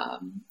well.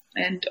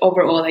 And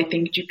overall, I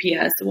think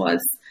GPS was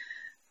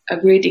a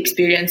great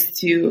experience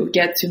to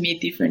get to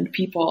meet different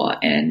people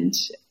and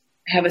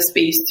have a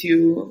space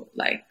to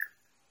like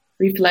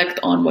reflect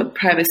on what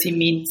privacy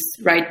means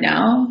right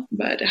now.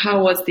 But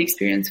how was the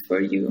experience for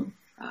you,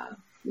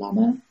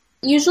 Lama?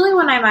 Usually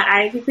when I'm at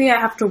IAPP, I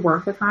have to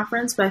work the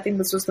conference, but I think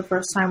this was the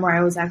first time where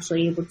I was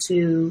actually able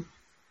to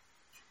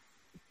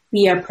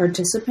be a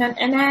participant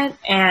in it.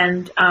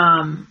 And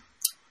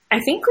I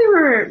think we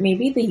were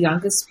maybe the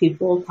youngest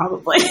people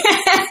probably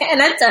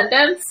in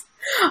attendance.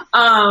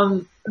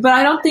 But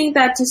I don't think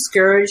that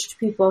discouraged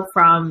people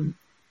from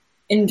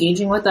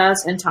engaging with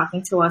us and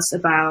talking to us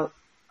about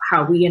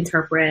how we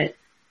interpret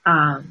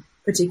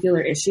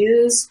particular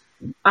issues.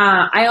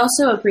 I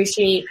also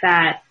appreciate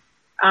that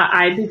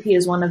IAPP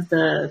is one of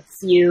the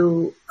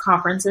few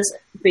conferences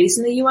based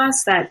in the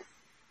U.S. that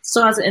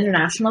still has an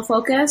international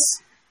focus,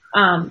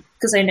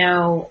 because I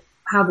know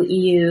how the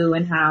EU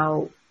and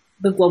how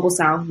the Global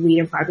South lead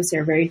in privacy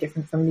are very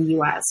different from the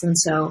U.S. And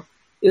so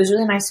it was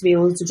really nice to be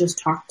able to just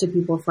talk to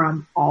people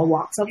from all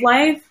walks of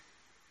life.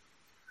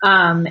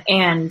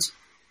 And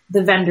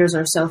the vendors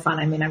are so fun.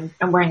 I mean,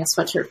 I'm wearing a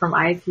sweatshirt from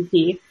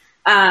IAPP.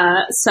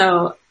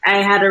 So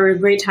I had a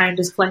great time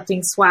just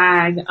collecting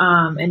swag,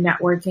 and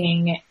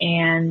networking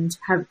and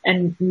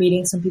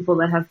meeting some people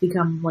that have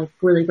become like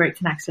really great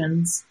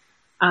connections.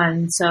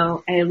 And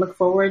so I look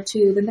forward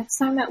to the next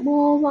time that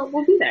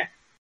we'll be there.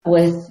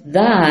 With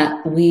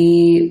that,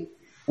 we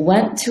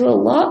went to a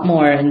lot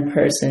more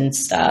in-person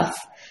stuff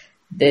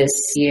this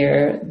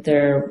year.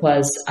 There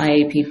was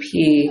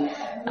IAPP,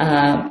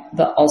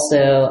 but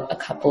also a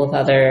couple of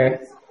other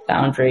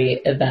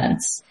Foundry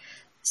events.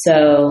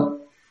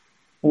 So,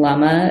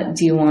 Lama,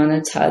 do you want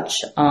to touch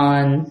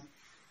on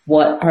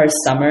what our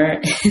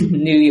summer in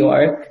New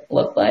York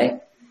looked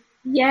like?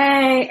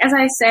 Yay! As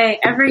I say,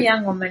 every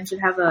young woman should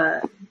have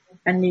a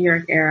New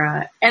York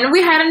era. And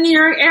we had a New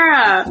York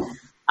era!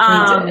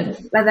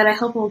 That I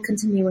hope will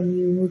continue when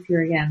you move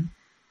here again.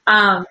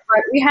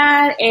 But we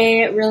had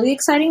a really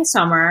exciting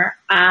summer.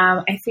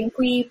 I think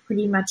we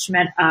pretty much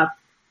met up,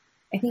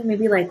 I think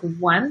maybe like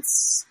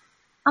once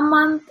a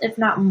month, if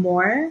not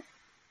more.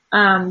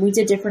 We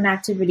did different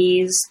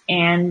activities,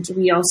 and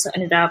we also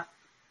ended up,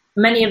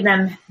 many of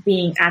them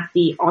being at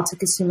the All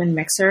Tech is Human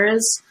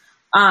Mixers.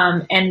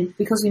 And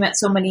because we met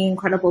so many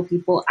incredible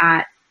people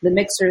at the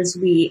mixers,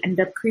 we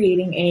ended up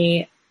creating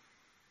a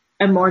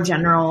more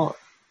general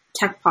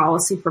tech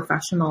policy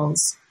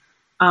professionals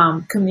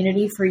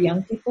community for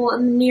young people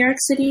in New York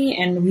City.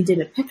 And we did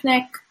a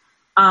picnic.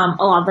 A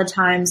lot of the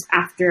times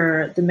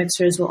after the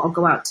mixers, we'll all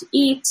go out to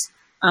eat,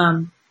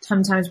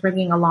 sometimes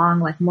bringing along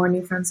like more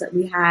new friends that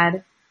we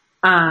had.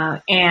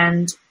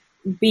 And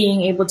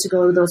being able to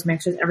go to those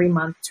mixers every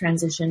month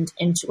transitioned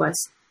into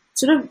us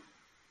sort of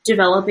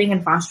developing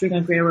and fostering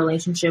a great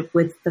relationship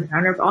with the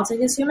founder of All Tech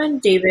is Human,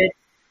 David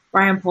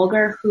Brian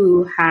Polgar,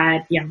 who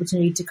had the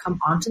opportunity to come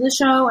onto the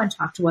show and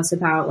talk to us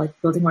about like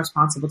building a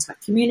responsible tech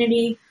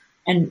community.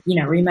 And,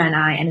 you know, Rima and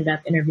I ended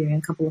up interviewing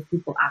a couple of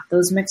people at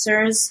those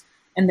mixers,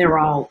 and they were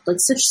all like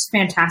such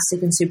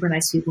fantastic and super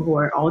nice people who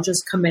are all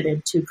just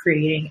committed to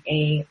creating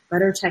a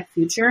better tech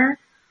future.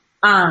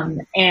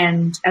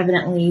 And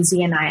evidently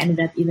Z and I ended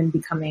up even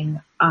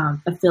becoming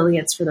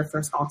affiliates for the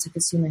first All Tech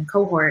is Human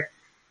cohort.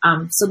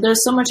 So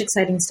there's so much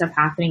exciting stuff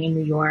happening in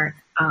New York.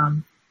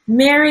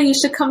 Mary, you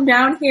should come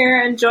down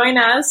here and join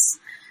us.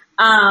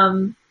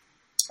 And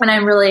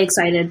I'm really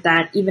excited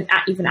that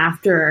even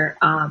after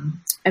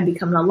I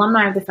become an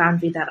alumni of the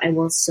Foundry, that I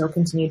will still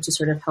continue to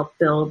sort of help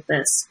build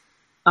this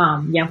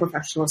young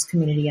professionals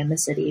community in the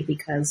city,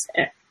 because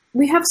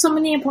we have so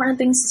many important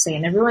things to say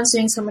and everyone's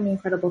doing so many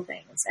incredible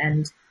things.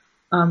 And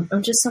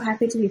I'm just so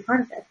happy to be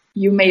part of it.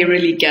 You may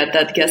really get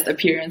that guest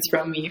appearance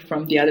from me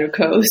from the other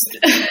coast.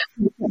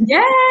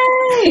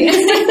 Yay!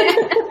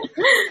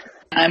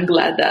 I'm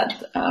glad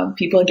that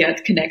people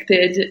get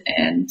connected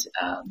and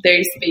there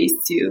is space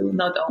to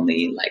not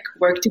only like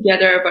work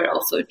together, but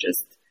also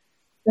just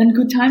spend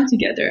good time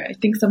together. I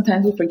think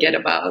sometimes we forget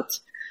about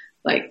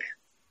like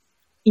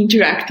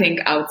interacting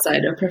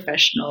outside of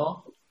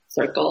professional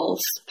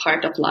circles,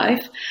 part of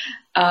life.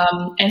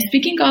 And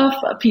speaking of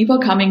people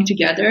coming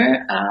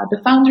together, the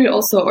Foundry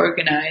also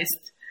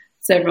organized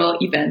several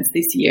events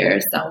this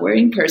year. Some were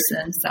in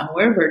person, some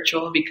were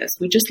virtual, because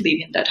we just live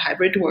in that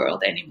hybrid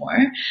world anymore.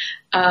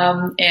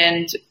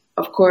 And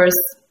of course,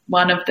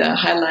 one of the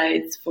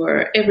highlights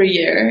for every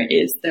year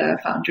is the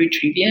Foundry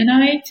Trivia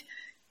Night.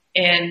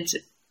 And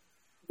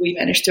we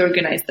managed to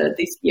organize that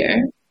this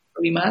year.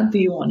 Rima, do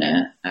you want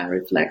to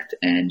reflect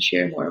and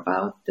share more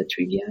about the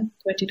Trivia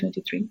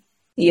 2023?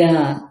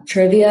 Yeah,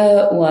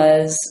 trivia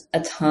was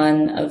a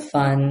ton of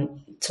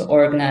fun to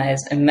organize.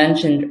 I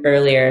mentioned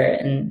earlier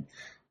in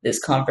this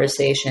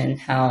conversation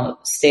how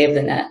Save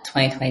the Net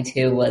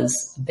 2022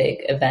 was a big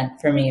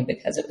event for me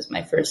because it was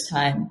my first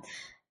time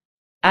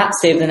at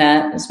Save the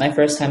Net. It was my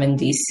first time in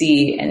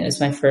DC, and it was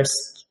my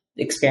first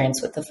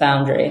experience with the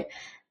Foundry.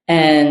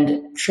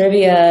 And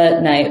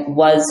Trivia Night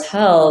was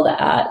held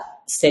at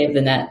Save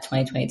the Net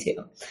 2022.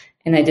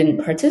 And I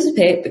didn't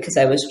participate because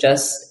I was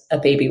just a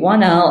baby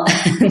 1L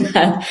and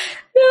had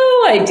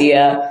no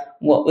idea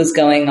what was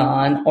going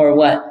on or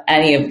what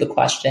any of the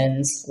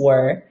questions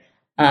were.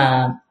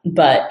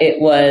 But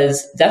it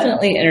was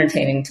definitely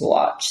entertaining to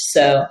watch.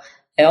 So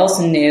I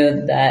also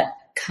knew that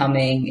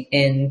coming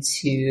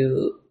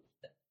into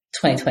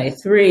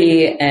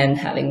 2023 and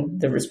having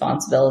the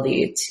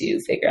responsibility to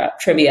figure out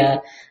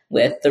trivia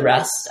with the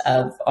rest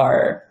of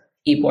our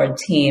eBoard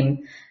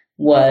team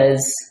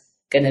was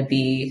going to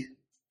be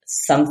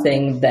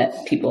something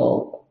that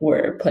people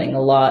were putting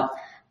a lot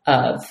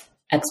of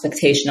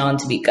expectation on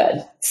to be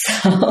good.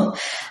 So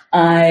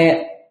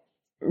I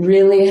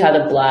really had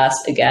a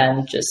blast,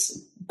 again, just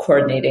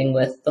coordinating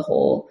with the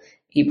whole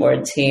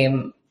eBoard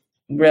team.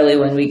 Really,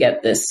 when we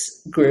get this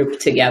group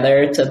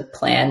together to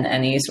plan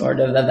any sort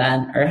of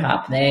event or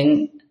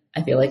happening,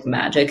 I feel like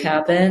magic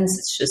happens.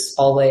 It's just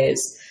always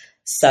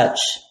such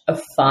a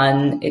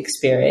fun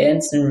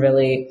experience, and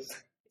really,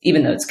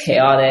 even though it's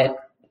chaotic,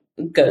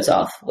 goes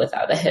off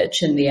without a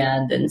hitch in the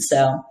end. And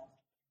so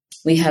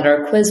we had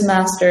our quiz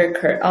master,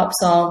 Kurt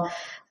Opsahl,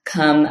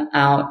 come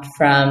out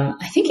from,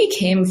 I think he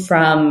came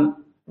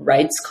from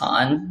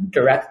RightsCon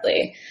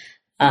directly.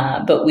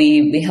 But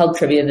we held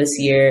trivia this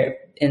year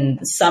in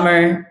the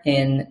summer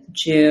in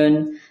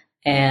June,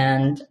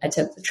 and I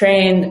took the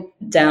train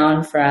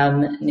down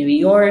from New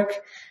York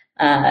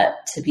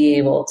to be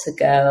able to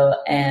go,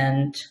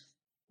 and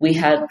we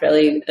had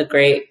really a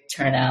great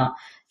turnout.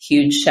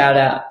 Huge shout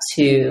out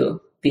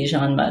to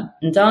Bijan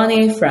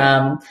Mandani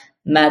from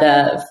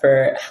Meta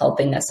for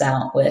helping us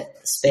out with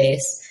the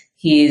space.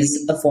 He's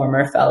a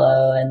former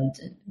fellow and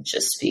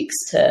just speaks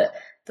to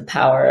the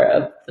power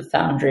of the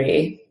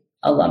Foundry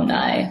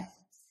alumni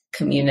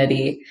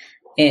community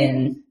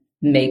in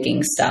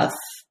making stuff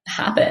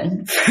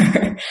happen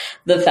for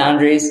the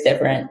Foundry's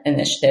different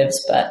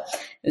initiatives. But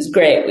it was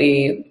great.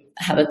 We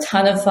had a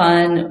ton of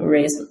fun,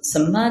 raised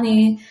some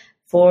money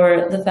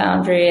for the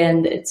Foundry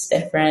and its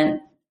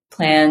different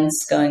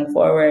plans going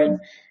forward.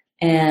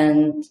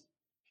 And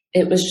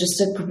it was just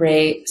a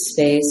great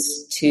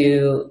space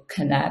to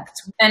connect.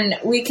 And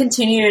we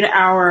continued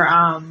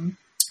our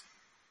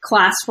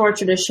class 4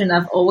 tradition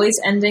of always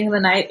ending the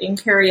night in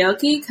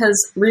karaoke,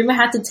 because Rima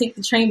had to take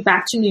the train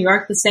back to New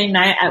York the same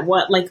night at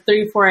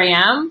 3, 4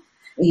 a.m.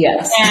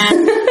 Yes.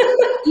 And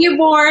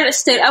keyboard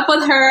stayed up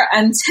with her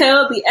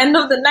until the end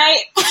of the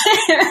night.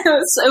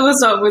 it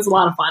was a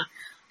lot of fun.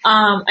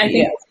 I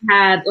think we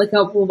had like a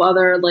couple of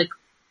other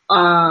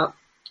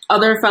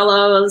other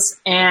fellows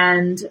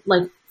and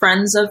like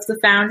friends of the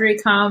Foundry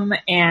come,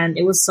 and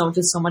it was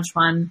so much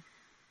fun.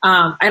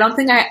 I don't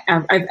think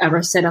I've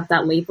ever stayed up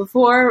that late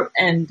before,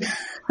 and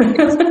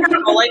it's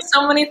like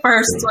so many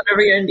firsts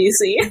whenever you're in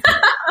DC.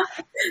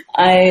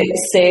 I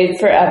stayed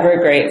forever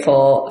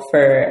grateful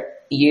for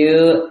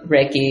you,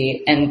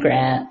 Ricky, and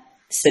Grant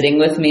sitting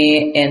with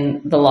me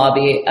in the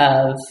lobby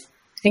of,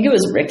 I think it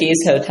was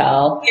Ricky's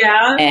hotel,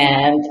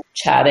 and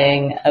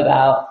chatting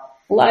about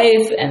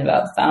life and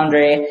about the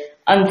Foundry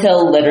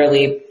until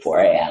literally 4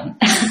 a.m.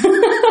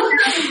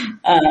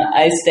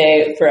 I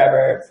stay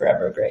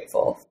forever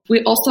grateful.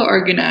 We also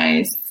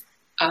organized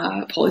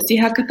a policy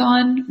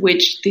hackathon,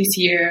 which this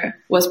year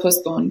was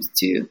postponed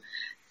to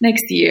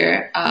next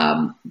year,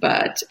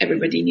 but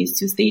everybody needs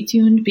to stay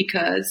tuned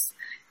because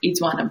it's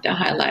one of the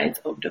highlights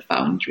of the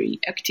Foundry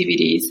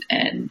activities,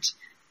 and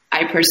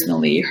I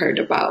personally heard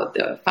about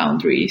the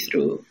Foundry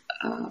through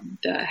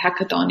the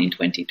hackathon in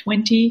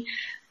 2020.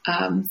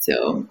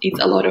 So it's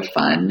a lot of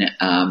fun,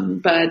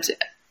 but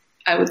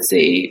I would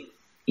say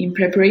in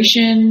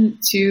preparation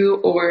to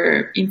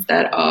or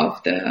instead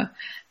of the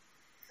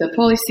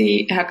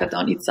policy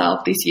hackathon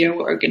itself, this year we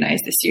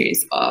organized a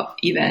series of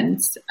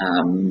events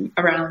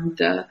around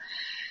the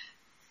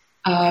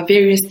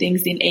various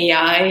things in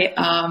AI.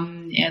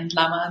 And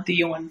Lama, do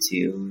you want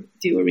to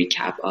do a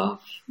recap of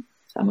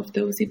some of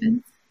those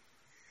events?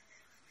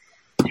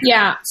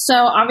 Yeah, so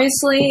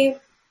obviously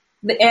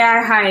the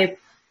AI hype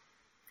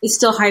is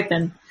still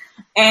hyping.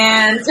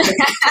 And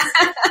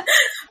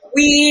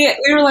we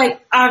were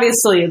like,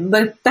 obviously,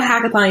 the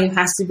hackathon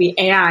has to be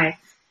AI.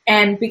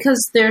 And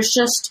because there's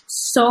just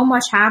so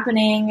much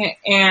happening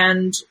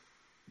and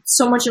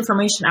so much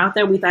information out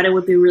there, we thought it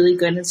would be really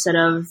good instead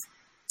of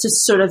to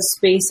sort of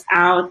space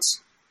out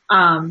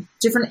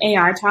different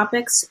AI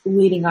topics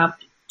leading up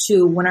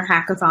to Winter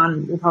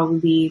Hackathon will probably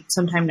be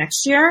sometime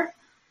next year.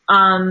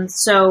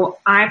 So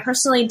I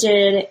personally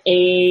did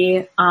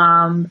a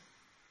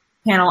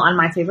panel on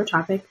my favorite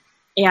topic,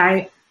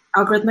 AI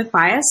algorithmic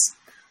bias,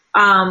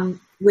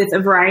 with a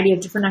variety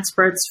of different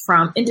experts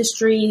from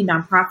industry,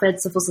 nonprofit,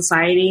 civil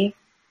society.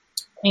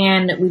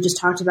 And we just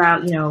talked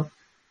about,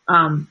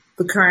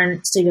 the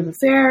current state of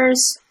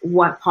affairs,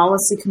 what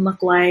policy can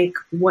look like,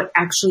 what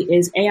actually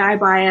is AI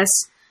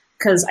bias.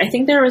 Because I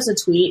think there was a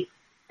tweet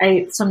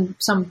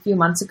some few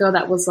months ago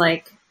that was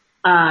like,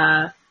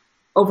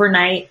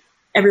 overnight,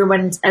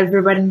 everyone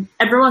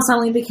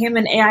suddenly became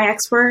an AI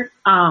expert,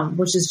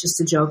 which is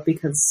just a joke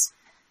because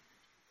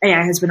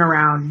AI has been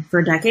around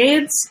for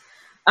decades.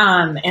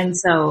 And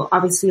so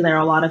obviously there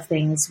are a lot of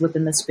things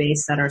within the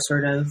space that are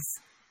sort of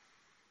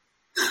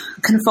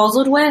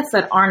confuzzled with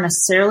that aren't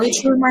necessarily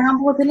true in my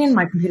humble opinion.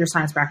 My computer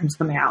science background is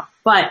coming out.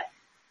 But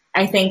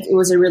I think it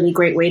was a really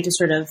great way to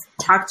sort of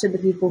talk to the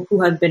people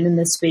who have been in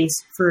this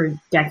space for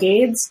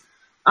decades,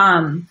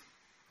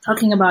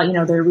 talking about,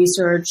 their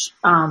research.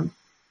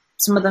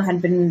 Some of them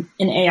had been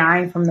in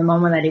AI from the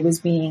moment that it was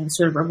being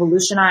sort of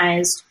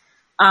revolutionized,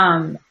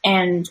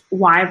 and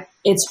why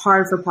it's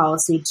hard for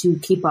policy to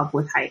keep up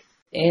with hype.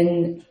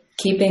 In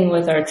keeping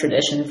with our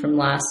tradition from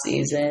last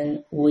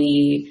season,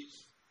 we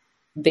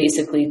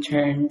basically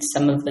turned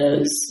some of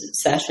those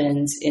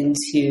sessions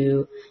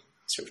into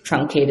sort of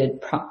truncated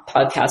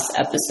podcast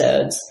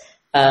episodes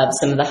of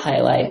some of the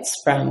highlights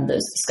from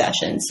those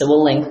discussions. So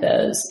we'll link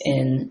those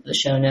in the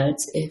show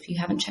notes if you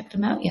haven't checked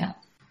them out yet.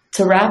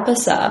 To wrap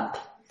us up,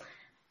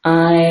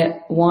 I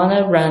want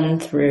to run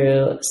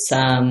through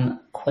some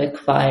quick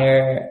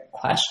fire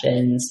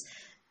questions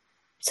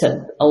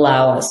to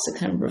allow us to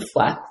kind of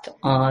reflect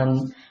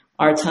on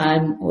our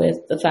time with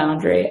the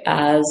Foundry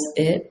as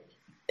it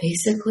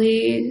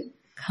basically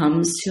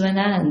comes to an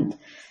end.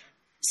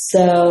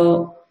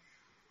 So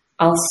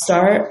I'll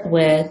start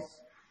with,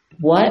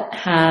 what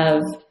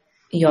have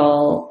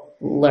y'all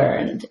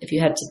learned, if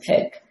you had to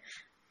pick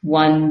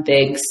one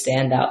big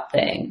standout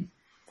thing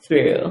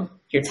through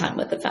your time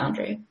with the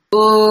Foundry?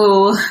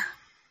 Ooh.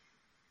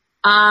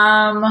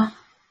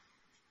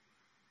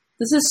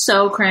 This is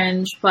so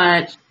cringe,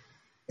 but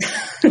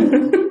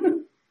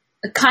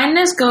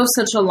kindness goes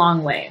such a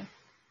long way.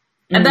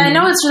 And I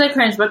know it's really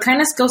cringe, but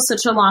kindness goes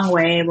such a long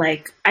way.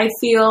 Like, I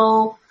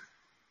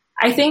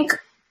think,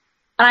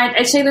 and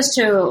I say this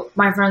to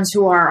my friends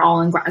who are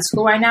all in grad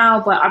school right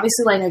now, but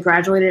obviously, like, I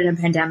graduated in a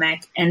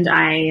pandemic and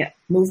I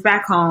moved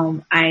back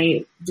home.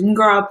 I didn't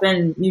grow up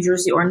in New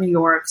Jersey or New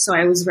York, so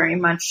I was very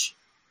much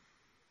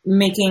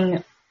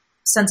making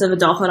sense of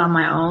adulthood on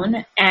my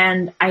own.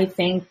 And I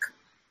think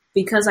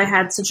because I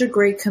had such a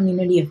great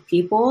community of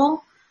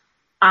people,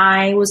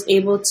 I was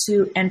able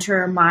to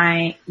enter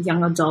my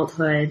young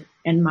adulthood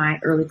and my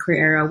early career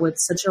era with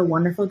such a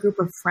wonderful group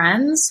of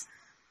friends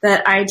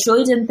that I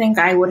truly didn't think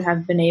I would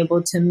have been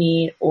able to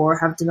meet or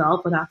have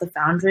developed without the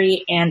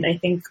Foundry. And I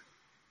think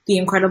the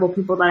incredible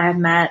people that I've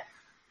met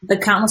the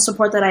countless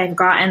support that I've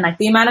gotten, like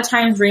the amount of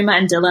times Rima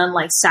and Dylan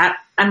like sat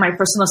on my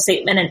personal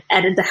statement and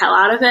edited the hell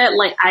out of it.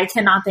 Like, I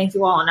cannot thank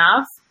you all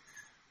enough.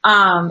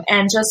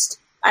 And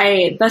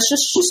that's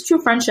just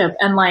true friendship.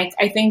 And like,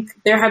 I think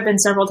there have been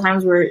several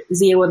times where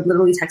Zia would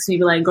literally text me,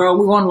 be like, girl,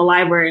 we're going to the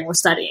library and we're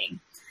studying.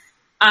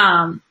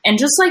 And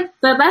just like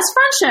that's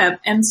friendship.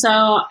 And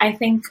so I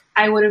think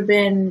I would have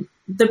been,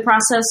 the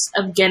process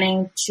of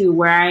getting to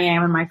where I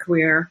am in my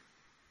career,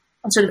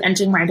 sort of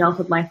entering my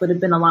adulthood life, would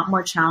have been a lot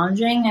more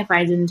challenging if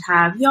I didn't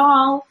have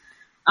y'all.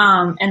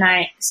 And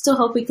I still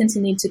hope we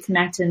continue to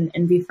connect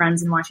and be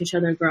friends and watch each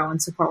other grow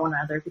and support one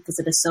another, because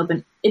it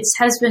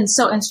has been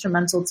so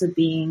instrumental to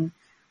being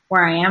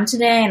where I am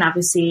today, and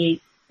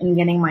obviously in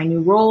getting my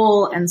new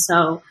role. And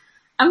so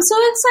I'm so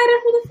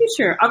excited for the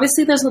future.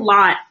 Obviously there's a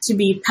lot to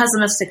be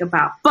pessimistic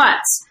about,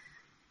 but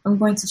I'm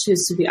going to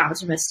choose to be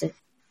optimistic.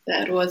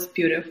 That was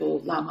beautiful,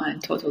 Lama,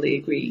 and totally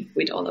agree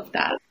with all of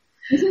that.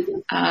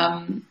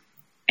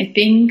 I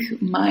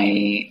think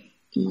my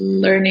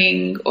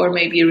learning, or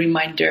maybe a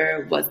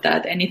reminder, was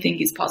that anything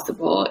is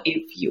possible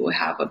if you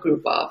have a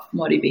group of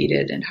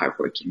motivated and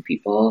hardworking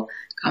people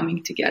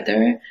coming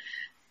together.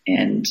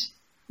 And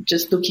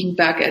just looking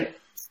back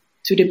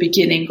to the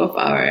beginning of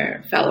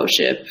our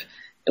fellowship,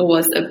 it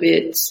was a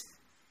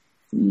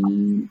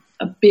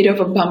bit of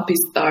a bumpy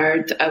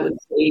start, I would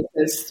say,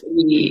 because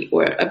we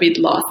were a bit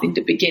lost in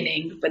the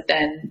beginning, but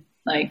then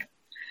like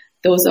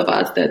those of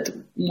us that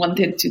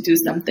wanted to do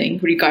something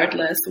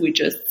regardless, we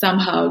just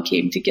somehow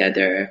came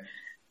together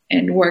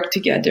and worked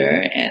together.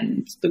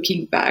 And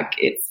looking back,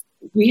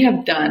 we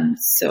have done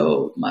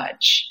so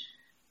much.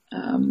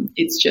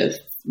 It's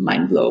just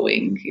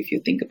mind-blowing if you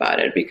think about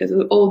it, because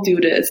we all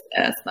do this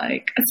as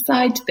like a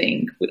side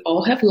thing. We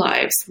all have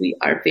lives. We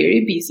are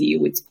very busy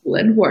with school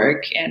and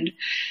work and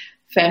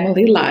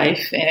family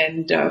life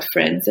and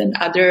friends and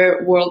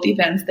other world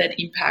events that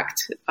impact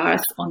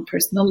us on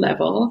personal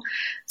level.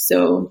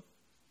 So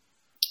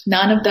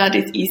none of that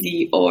is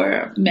easy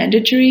or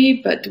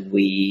mandatory, but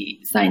we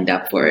signed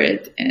up for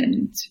it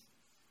and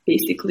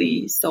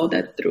basically saw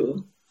that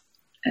through.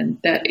 And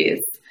that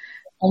is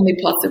only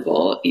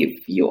possible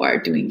if you are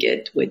doing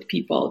it with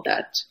people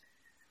that,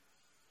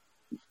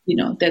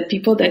 that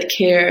people that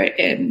care,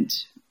 and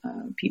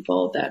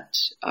people that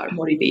are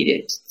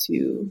motivated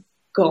to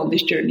go on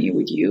this journey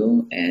with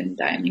you.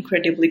 And I'm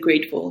incredibly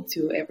grateful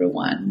to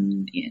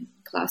everyone in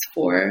class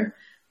 4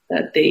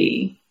 that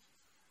they,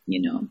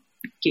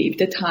 gave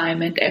the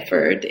time and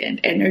effort and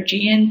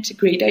energy and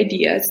great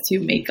ideas to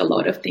make a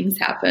lot of things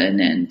happen.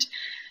 And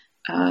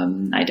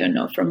I don't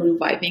know, from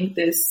reviving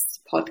this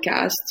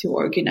podcast to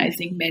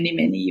organizing many,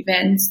 many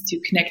events to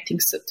connecting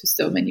to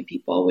so many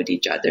people with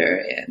each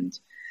other and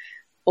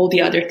all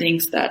the other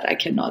things that I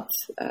cannot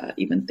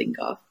even think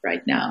of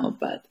right now,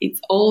 but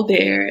it's all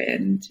there.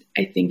 And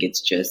I think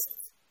it's just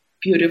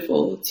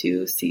beautiful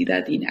to see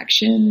that in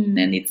action.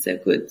 And it's a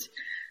good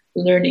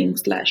learning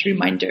 /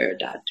 reminder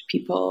that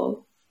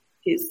people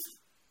is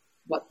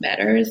what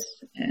matters.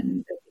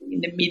 And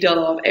in the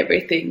middle of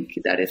everything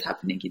that is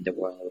happening in the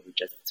world, we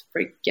just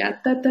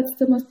forget that that's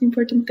the most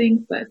important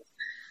thing. But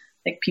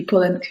like,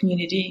 people and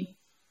community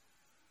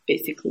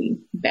basically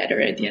better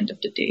at the end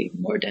of the day,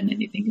 more than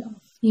anything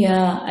else.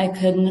 Yeah, I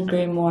couldn't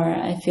agree more.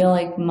 I feel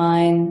like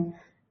mine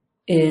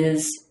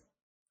is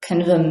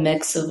kind of a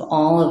mix of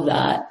all of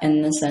that,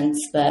 in the sense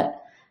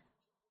that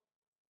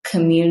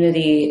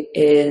community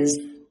is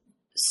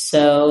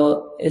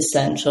so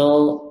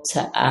essential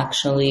to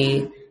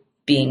actually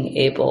being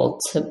able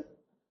to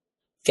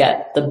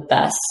get the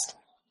best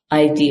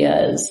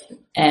ideas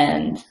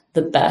and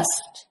the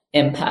best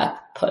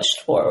impact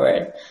pushed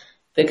forward.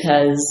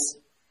 Because,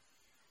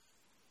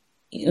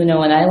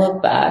 when I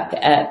look back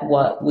at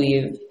what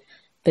we've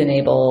been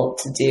able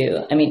to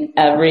do, I mean,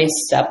 every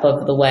step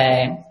of the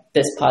way,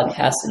 this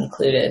podcast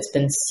included, it's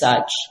been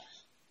such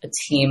a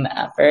team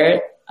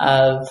effort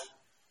of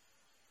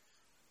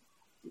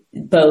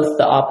both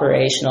the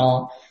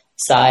operational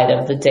side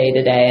of the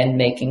day-to-day and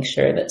making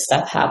sure that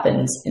stuff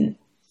happens, in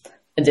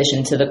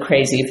addition to the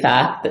crazy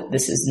fact that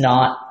this is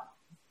not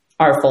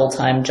our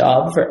full-time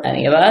job for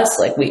any of us.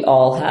 Like, we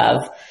all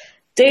have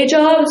day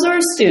jobs or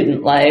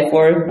student life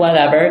or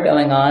whatever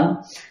going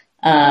on.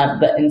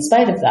 But in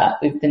spite of that,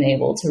 we've been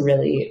able to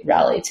really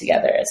rally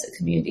together as a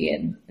community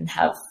and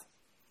have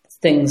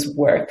things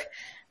work,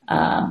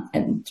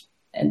 and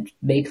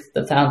make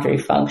the Foundry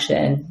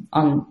function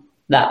on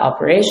that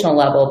operational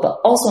level, but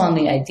also on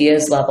the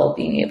ideas level,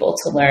 being able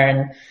to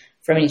learn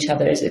from each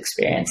other's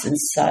experience in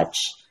such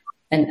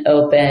an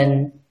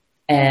open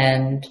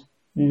and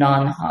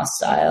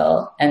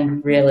non-hostile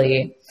and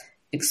really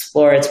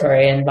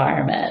exploratory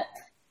environment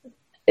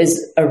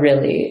is a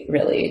really,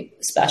 really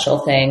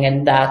special thing.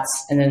 And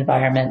that's an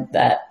environment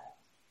that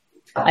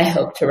I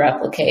hope to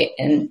replicate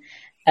in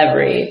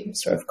every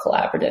sort of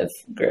collaborative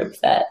group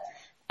that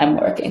I'm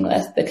working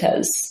with,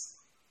 because,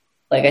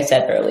 like I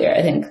said earlier,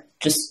 I think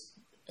just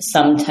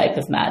some type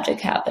of magic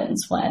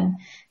happens when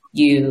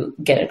you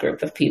get a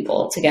group of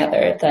people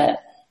together that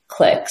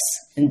clicks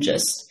and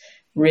just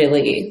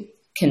really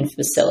can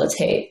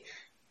facilitate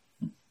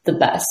the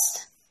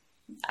best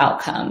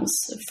outcomes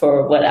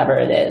for whatever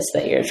it is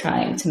that you're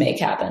trying to make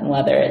happen,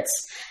 whether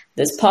it's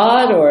this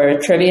pod or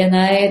trivia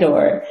night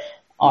or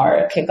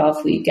our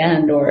kickoff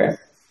weekend or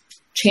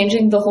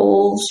changing the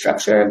whole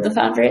structure of the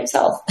Foundry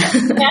itself.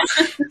 Yeah.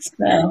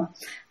 So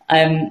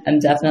I'm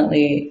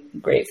definitely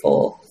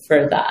grateful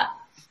for that.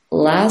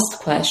 Last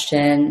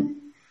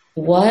question.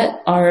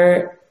 What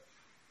are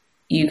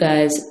you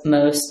guys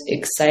most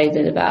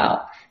excited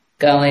about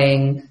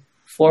going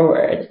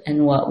forward,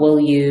 and what will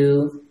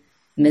you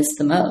miss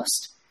the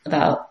most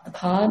about the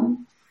pod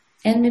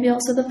and maybe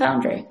also the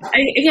Foundry?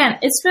 Again,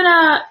 it's been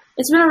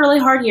a really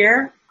hard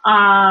year.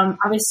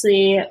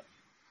 Obviously,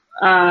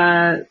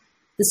 the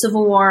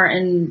civil war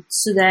in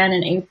Sudan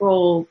in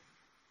April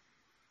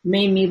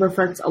made me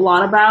reflect a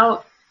lot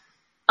about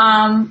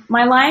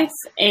my life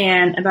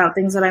and about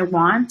things that I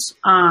want.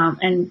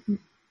 And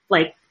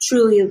like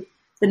truly,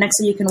 the next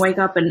day you can wake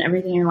up and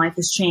everything in your life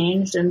has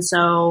changed. And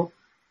so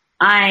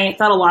I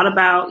thought a lot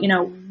about,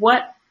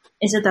 what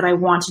is it that I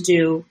want to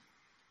do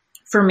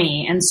for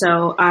me? And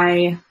so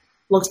I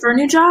looked for a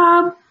new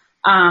job.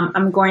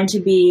 I'm going to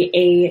be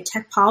a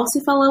tech policy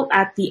fellow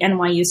at the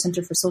NYU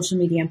Center for Social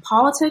Media and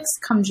Politics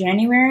come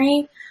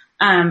January.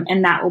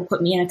 And that will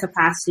put me in a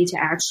capacity to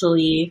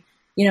actually,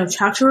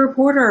 talk to a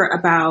reporter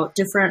about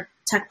different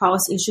tech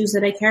policy issues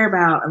that I care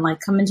about, and like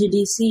come into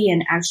DC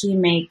and actually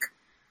make,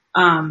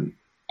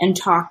 and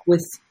talk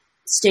with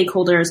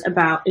stakeholders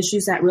about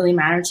issues that really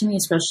matter to me,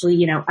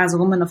 especially, as a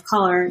woman of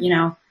color,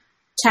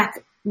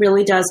 tech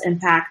really does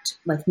impact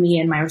like me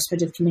and my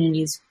respective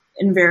communities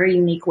in very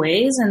unique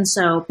ways. And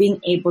so being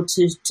able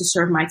to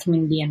serve my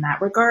community in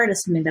that regard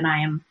is something that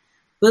I am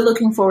really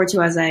looking forward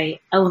to as I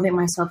elevate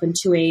myself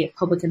into a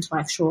public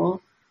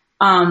intellectual.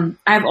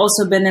 I've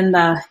also been in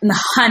the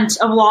hunt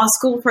of law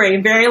school for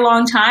a very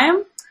long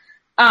time.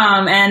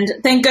 And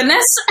thank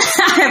goodness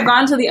I have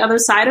gone to the other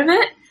side of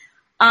it.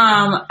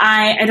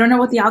 I don't know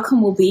what the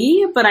outcome will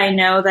be, but I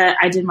know that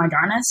I did my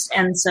darnest.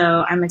 And so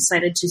I'm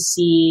excited to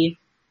see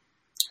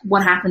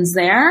what happens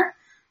there.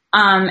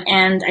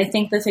 And I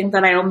think the thing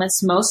that I'll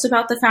miss most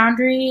about the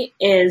Foundry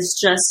is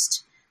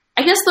just,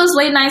 I guess, those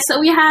late nights that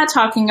we had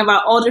talking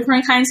about all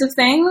different kinds of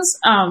things.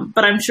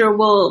 But I'm sure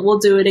we'll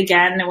do it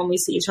again when we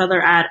see each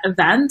other at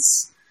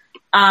events.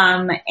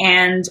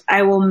 And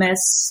I will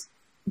miss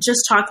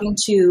just talking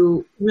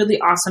to really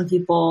awesome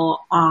people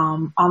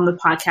on the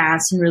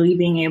podcast and really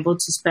being able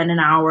to spend an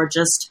hour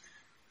just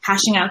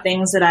hashing out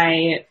things that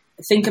I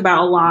think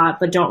about a lot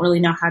but don't really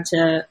know how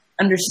to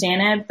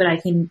understand it, but I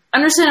can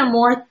understand it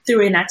more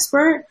through an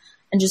expert,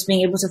 and just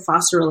being able to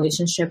foster a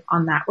relationship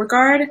on that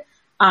regard.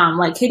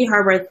 Like Katie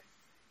Harbarth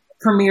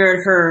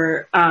premiered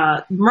her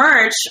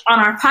merch on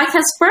our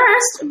podcast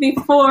first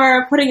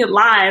before putting it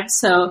live.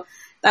 So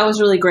that was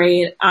really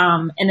great.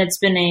 And it's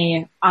been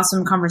a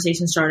awesome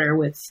conversation starter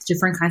with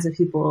different kinds of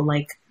people.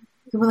 Like,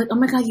 people were like, oh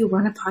my God, you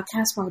run a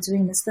podcast while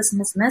doing this, this, and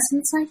this, and this.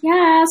 And it's like,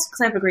 yes, because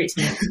I have a great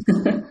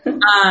team.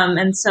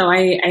 And so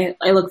I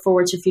look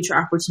forward to future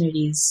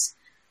opportunities,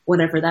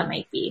 whatever that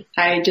might be.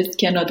 I just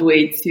cannot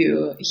wait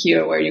to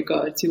hear where you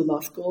go to law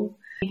school.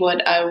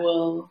 What I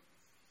will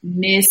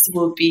miss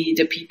will be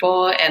the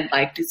people and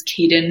like this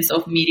cadence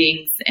of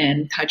meetings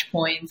and touch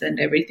points and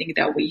everything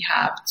that we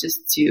have,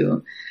 just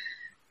to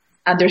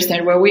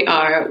understand where we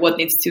are, what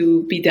needs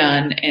to be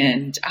done,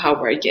 and how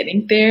we're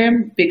getting there.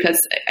 Because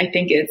I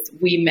think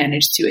we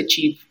managed to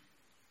achieve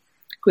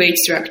great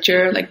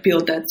structure, like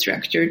build that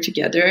structure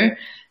together.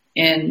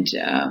 And,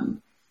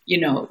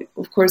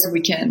 of course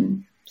we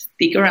can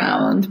stick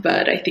around,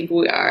 but I think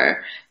we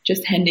are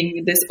just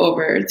handing this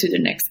over to the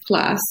next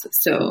class.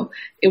 So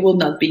it will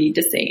not be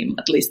the same,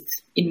 at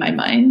least in my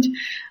mind.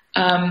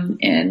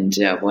 And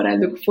what I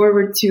look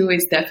forward to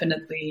is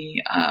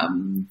definitely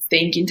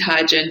staying in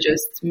touch and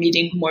just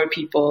meeting more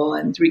people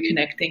and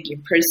reconnecting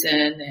in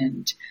person.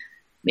 And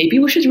maybe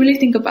we should really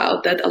think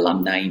about that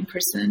alumni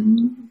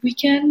in-person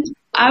weekend.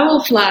 I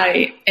will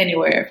fly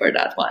anywhere for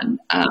that one.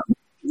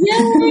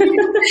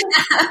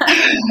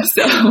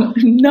 So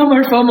no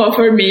more FOMO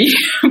for me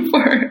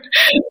for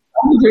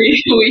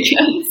 3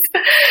 weekends.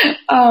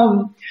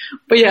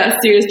 But yeah,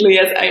 seriously,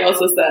 as I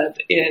also said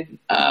in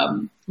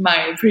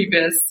my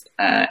previous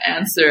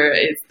answer,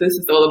 this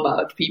is all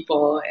about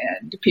people,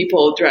 and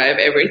people drive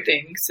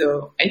everything.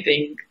 So I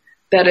think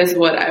that is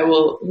what I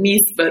will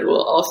miss, but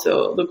will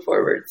also look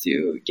forward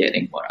to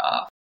getting more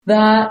of.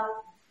 That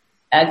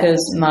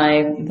echoes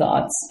my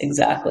thoughts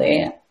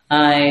exactly.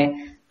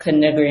 I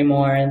couldn't agree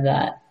more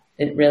that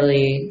it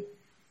really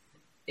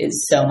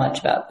is so much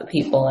about the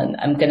people, and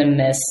I'm going to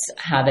miss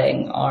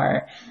having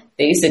our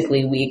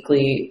basically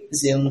weekly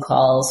Zoom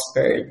calls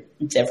for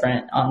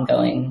different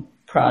ongoing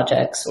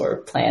projects or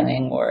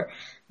planning or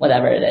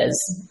whatever it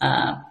is.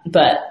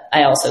 But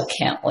I also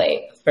can't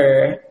wait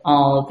for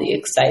all the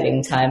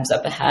exciting times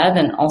up ahead,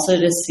 and also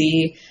to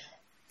see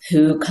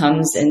who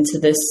comes into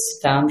this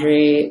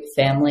Foundry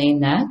family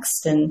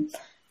next and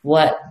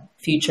what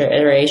future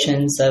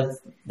iterations of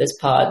this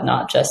pod,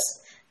 not just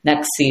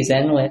next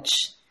season, which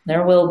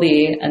there will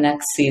be a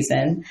next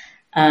season,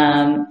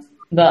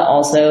 but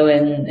also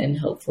in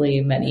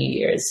hopefully many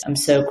years. I'm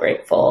so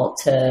grateful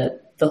to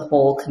the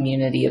whole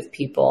community of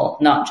people,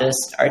 not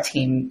just our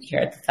team here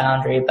at the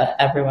Foundry, but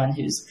everyone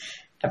who's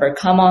ever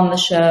come on the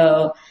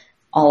show,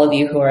 all of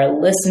you who are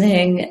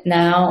listening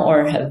now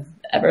or have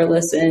ever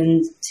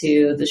listened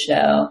to the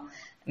show.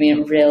 I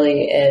mean, it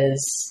really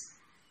is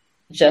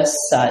just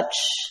such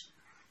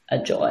a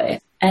joy.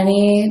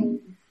 Any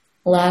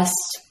last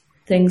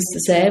things to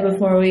say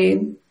before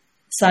we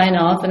sign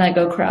off and I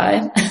go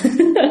cry?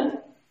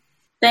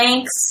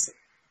 Thanks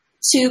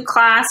to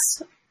class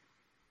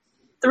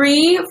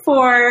 3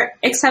 for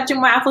accepting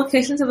my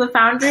application to the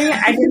Foundry.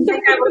 I didn't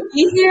think I would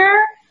be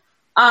here.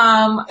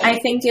 I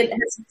think it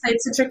has played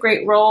such a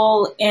great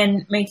role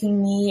in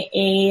making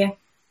me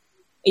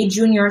a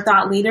junior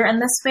thought leader in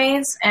this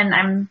space, and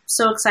I'm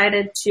so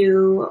excited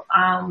to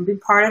be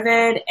part of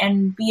it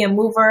and be a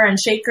mover and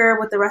shaker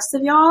with the rest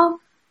of y'all.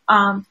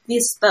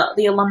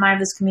 The alumni of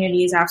this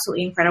community is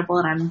absolutely incredible,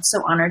 and I'm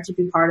so honored to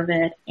be part of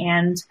it,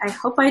 and I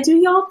hope I do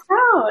y'all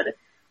proud.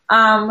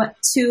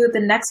 To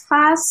the next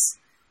class,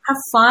 have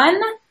fun.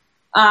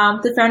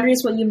 The Foundry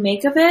is what you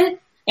make of it,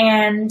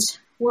 and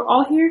we're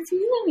all here if you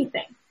need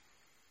anything.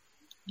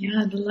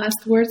 Yeah, the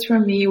last words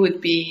from me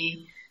would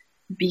be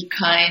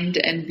kind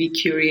and be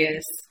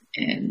curious,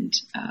 and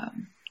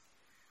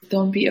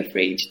don't be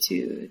afraid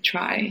to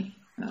try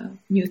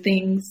new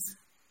things.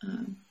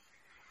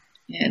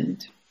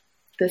 And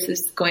this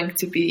is going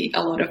to be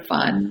a lot of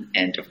fun,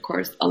 and of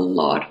course, a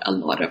lot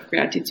of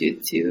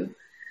gratitude to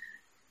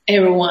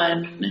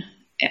everyone,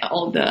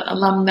 all the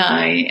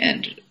alumni,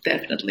 and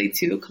definitely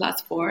to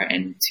Class 4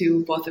 and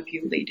to both of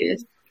you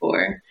ladies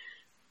for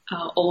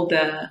all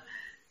the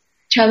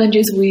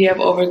challenges we have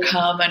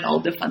overcome and all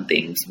the fun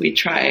things we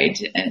tried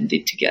and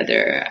did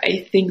together.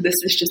 I think this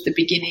is just the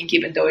beginning,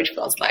 even though it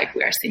feels like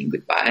we are saying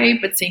goodbye,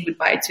 but saying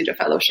goodbye to the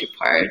fellowship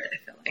part,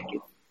 I feel like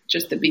it's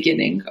just the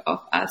beginning of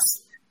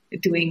us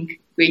doing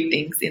great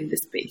things in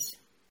this space.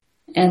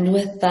 And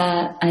with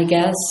that, I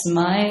guess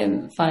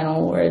my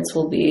final words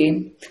will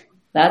be,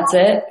 that's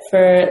it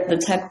for the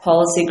Tech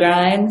Policy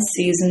Grind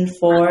Season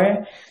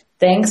 4.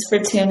 Thanks for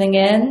tuning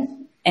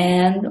in,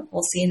 and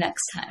we'll see you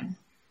next time.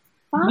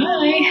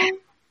 Bye.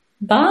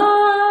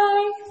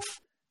 Bye.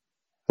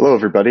 Hello,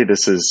 everybody.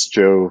 This is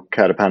Joe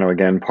Catapano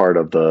again, part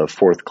of the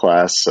 4th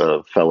class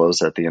of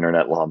fellows at the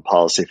Internet Law and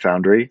Policy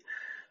Foundry.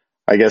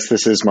 I guess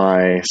this is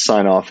my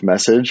sign-off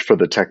message for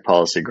the Tech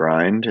Policy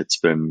Grind. It's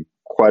been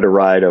quite a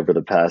ride over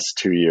the past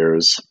 2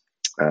 years.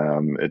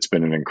 It's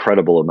been an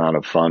incredible amount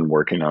of fun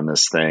working on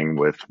this thing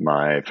with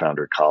my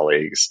founder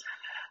colleagues.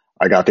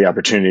 I got the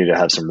opportunity to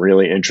have some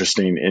really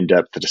interesting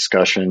in-depth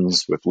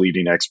discussions with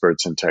leading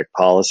experts in tech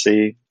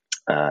policy,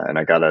 and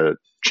I got a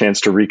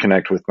chance to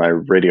reconnect with my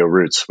radio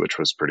roots, which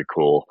was pretty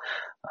cool.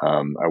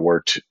 I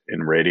worked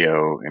in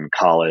radio in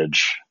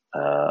college,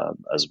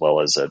 as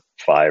well as at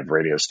 5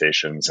 radio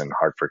stations in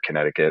Hartford,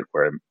 Connecticut,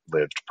 where I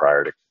lived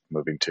prior to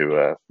moving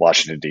to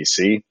Washington,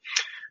 D.C.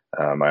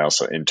 I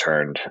also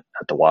interned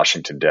at the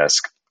Washington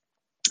desk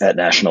at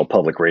National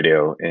Public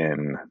Radio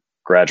in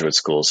graduate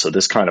school. So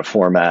this kind of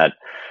format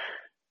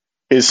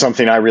is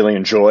something I really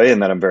enjoy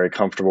and that I'm very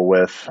comfortable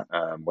with.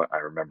 I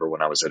remember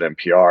when I was at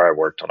NPR, I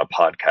worked on a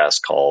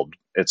podcast called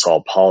It's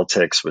All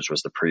Politics, which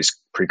was the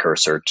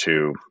precursor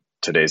to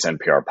today's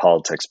NPR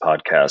Politics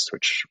podcast,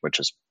 which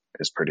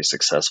is pretty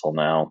successful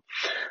now.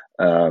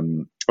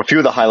 A few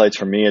of the highlights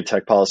for me at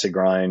Tech Policy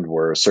Grind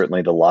were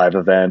certainly the live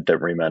event that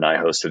Rima and I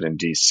hosted in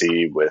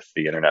DC with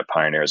the internet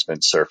pioneers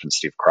Vint Cerf and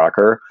Steve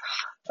Crocker.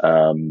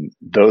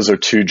 Those are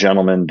 2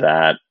 gentlemen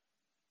that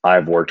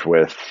I've worked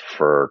with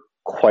for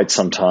quite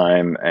some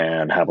time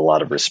and have a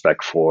lot of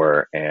respect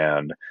for.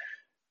 And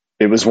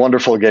it was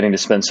wonderful getting to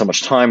spend so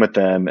much time with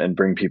them and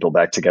bring people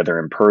back together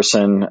in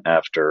person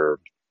after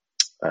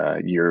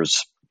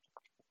years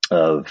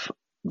of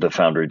the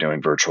Foundry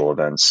doing virtual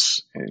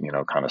events,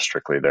 kind of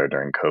strictly there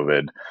during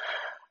COVID.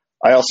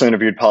 I also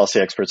interviewed policy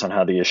experts on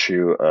how the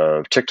issue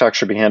of TikTok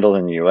should be handled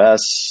in the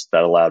US.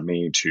 That allowed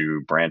me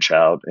to branch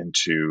out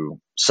into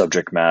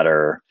subject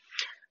matter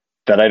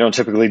that I don't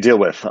typically deal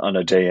with on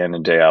a day in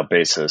and day out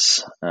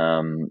basis.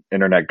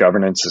 Internet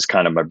governance is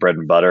kind of my bread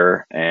and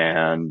butter,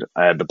 and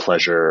I had the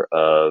pleasure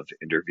of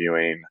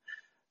interviewing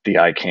the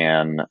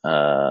ICANN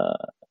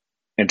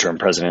interim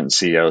president and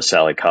CEO,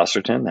 Sally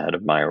Costerton, the head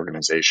of my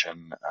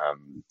organization.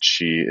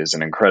 She is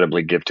an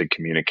incredibly gifted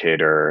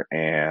communicator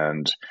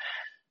and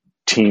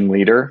team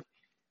leader,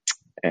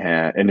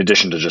 in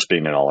addition to just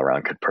being an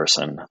all-around good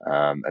person.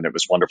 And it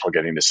was wonderful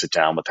getting to sit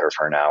down with her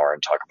for an hour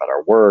and talk about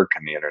our work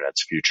and the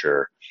internet's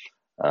future.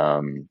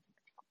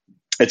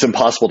 It's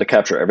impossible to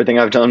capture everything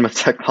I've done with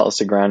Tech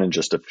Policy Grind in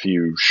just a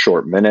few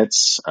short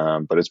minutes,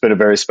 but it's been a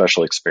very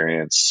special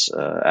experience,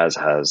 as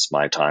has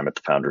my time at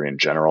the Foundry in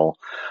general.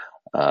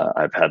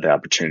 I've had the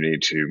opportunity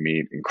to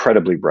meet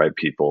incredibly bright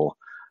people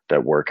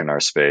that work in our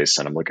space,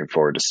 and I'm looking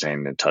forward to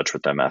staying in touch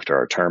with them after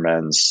our term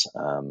ends.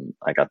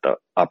 I got the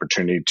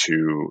opportunity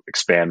to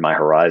expand my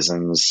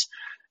horizons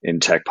in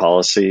tech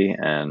policy,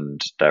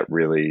 and that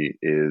really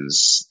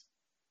is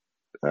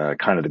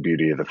kind of the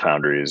beauty of the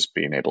Foundry, is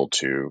being able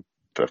to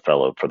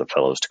for the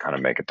fellows to kind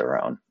of make it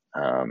their own.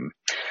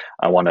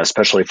 I want to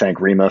especially thank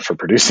Rima for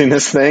producing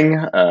this thing.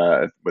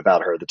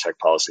 Without her, the Tech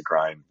Policy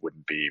Grind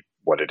wouldn't be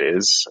what it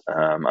is.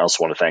 I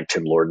also want to thank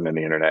Tim Lorden and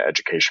the Internet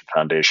Education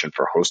Foundation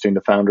for hosting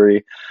the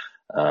Foundry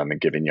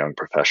and giving young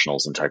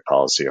professionals in tech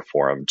policy a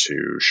forum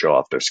to show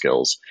off their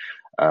skills.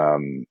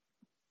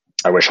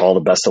 I wish all the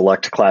best of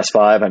luck to Class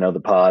 5. I know the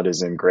pod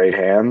is in great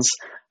hands,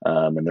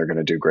 and they're going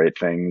to do great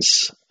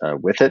things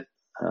with it,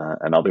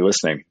 and I'll be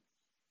listening.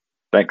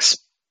 Thanks.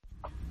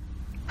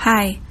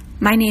 Hi,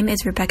 my name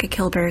is Rebecca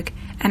Kilberg,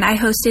 and I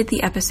hosted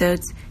the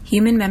episodes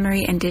Human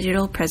Memory and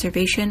Digital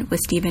Preservation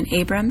with Stephen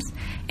Abrams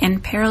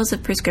and Perils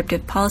of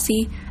Prescriptive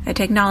Policy, A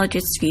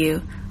Technologist's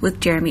View with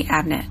Jeremy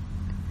Abnett.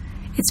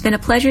 It's been a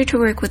pleasure to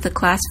work with the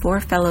Class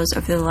 4 fellows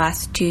over the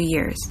last 2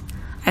 years.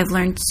 I've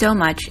learned so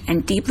much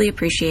and deeply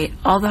appreciate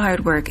all the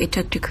hard work it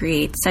took to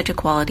create such a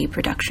quality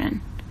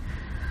production.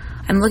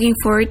 I'm looking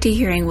forward to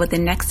hearing what the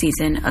next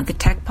season of the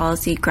Tech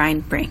Policy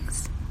Grind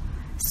brings.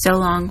 So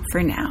long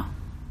for now.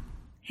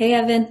 Hey,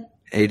 Evan.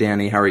 Hey,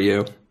 Danny. How are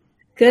you?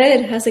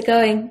 Good. How's it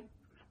going?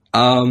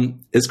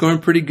 It's going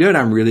pretty good.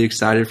 I'm really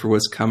excited for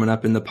what's coming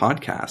up in the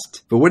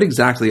podcast. But what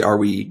exactly are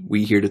we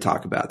here to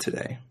talk about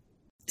today?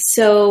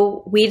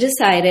 So we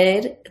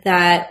decided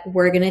that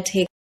we're going to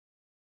take...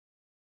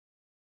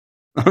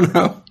 Oh,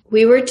 no.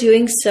 We were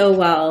doing so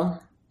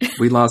well.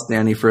 We lost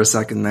Danny for a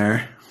second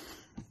there.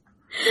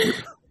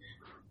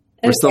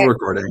 We're still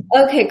recording.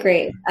 Okay,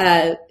 great.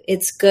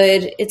 It's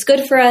good. It's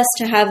good for us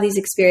to have these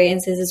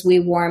experiences as we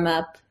warm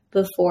up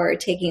before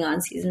taking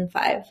on season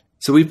 5.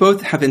 So we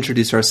both have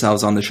introduced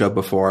ourselves on the show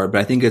before,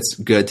 but I think it's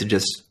good to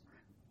just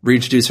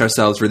reintroduce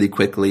ourselves really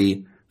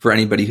quickly for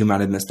anybody who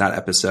might have missed that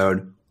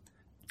episode.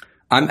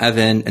 I'm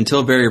Evan.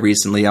 Until very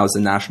recently, I was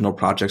the National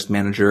Projects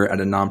Manager at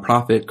a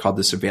nonprofit called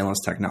the Surveillance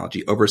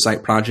Technology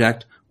Oversight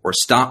Project, or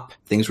STOP.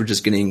 Things were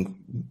just getting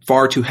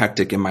far too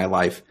hectic in my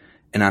life,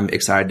 and I'm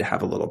excited to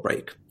have a little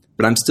break.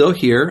 But I'm still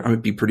here. I'm going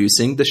to be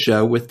producing the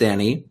show with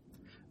Danny,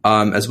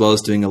 as well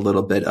as doing a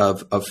little bit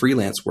of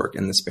freelance work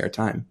in the spare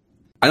time.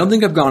 I don't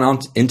think I've gone on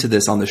into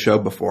this on the show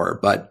before,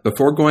 but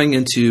before going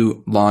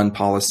into law and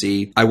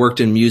policy, I worked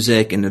in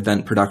music and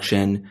event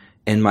production,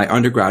 and my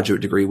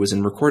undergraduate degree was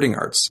in recording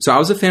arts. So I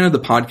was a fan of the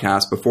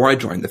podcast before I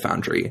joined the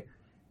Foundry,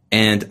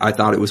 and I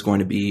thought this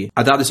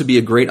would be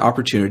a great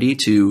opportunity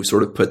to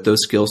sort of put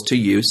those skills to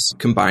use,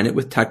 combine it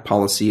with tech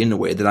policy in a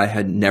way that I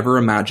had never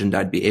imagined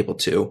I'd be able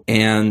to,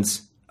 and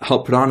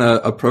help put on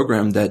a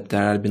program that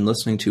I'd been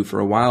listening to for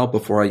a while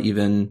before I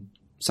even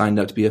signed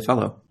up to be a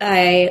fellow.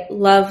 I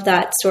love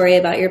that story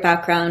about your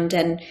background,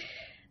 and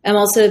I'm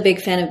also a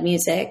big fan of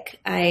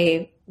music.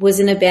 I was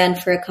in a band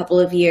for a couple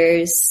of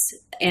years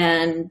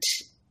and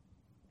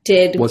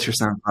did... What's your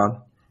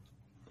SoundCloud?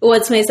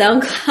 What's my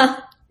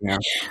SoundCloud?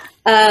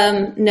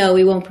 Yeah. No,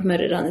 we won't promote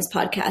it on this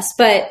podcast,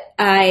 but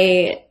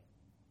I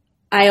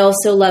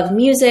also love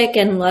music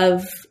and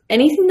love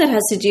anything that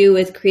has to do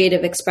with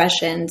creative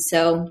expression.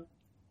 So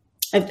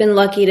I've been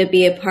lucky to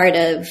be a part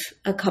of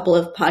a couple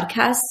of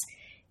podcasts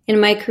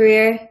in my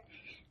career.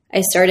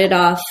 I started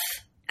off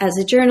as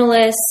a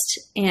journalist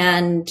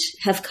and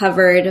have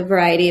covered a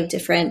variety of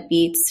different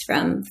beats,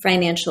 from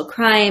financial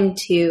crime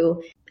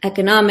to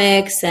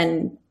economics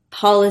and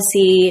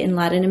policy in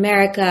Latin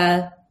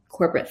America,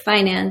 corporate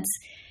finance.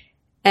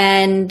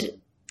 And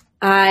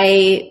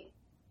I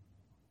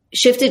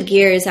shifted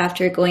gears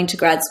after going to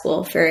grad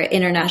school for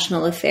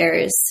international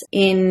affairs.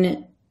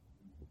 In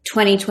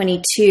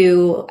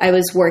 2022, I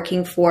was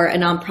working for a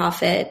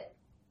nonprofit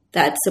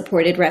that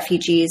supported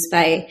refugees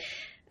by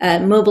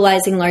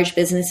mobilizing large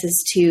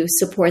businesses to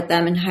support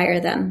them and hire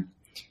them.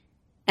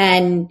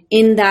 And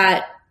in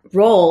that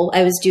role,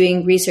 I was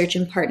doing research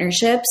and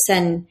partnerships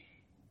and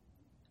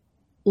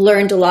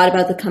learned a lot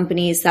about the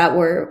companies that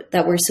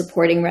were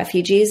supporting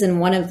refugees. And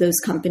one of those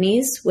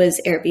companies was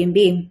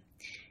Airbnb.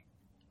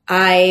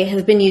 I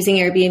have been using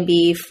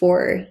Airbnb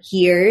for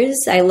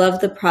years. I love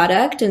the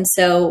product. And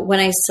so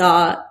when I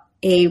saw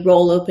a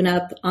role open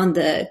up on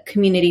the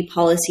community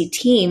policy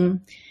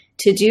team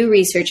to do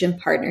research and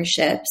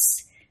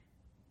partnerships,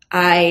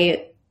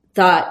 I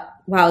thought,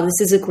 wow, this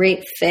is a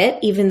great fit,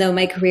 even though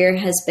my career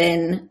has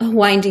been a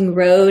winding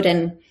road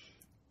and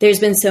there's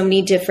been so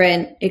many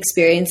different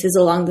experiences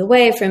along the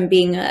way, from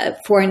being a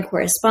foreign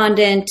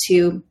correspondent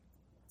to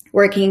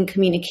working in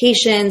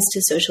communications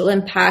to social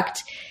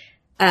impact.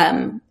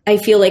 I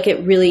feel like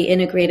it really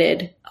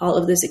integrated all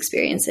of those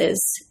experiences.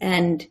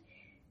 And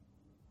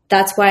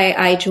that's why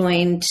I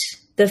joined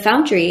the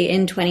Foundry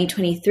in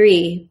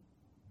 2023,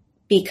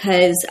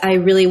 because I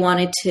really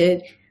wanted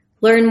to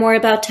learn more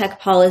about tech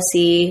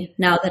policy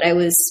now that I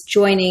was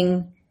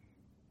joining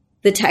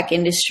the tech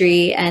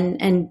industry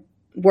and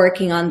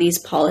working on these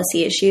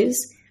policy issues.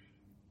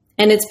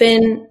 And it's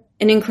been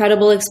an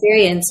incredible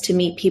experience to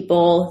meet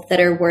people that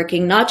are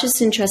working not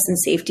just in trust and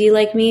safety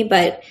like me,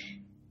 but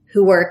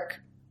who work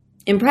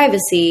in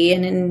privacy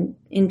and in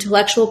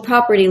intellectual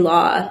property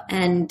law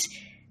and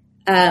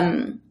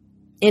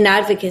in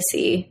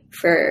advocacy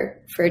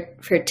for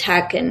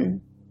tech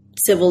and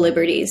civil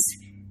liberties.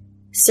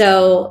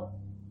 So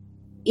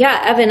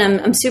yeah, Evan,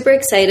 I'm super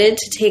excited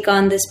to take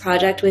on this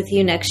project with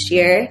you next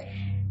year.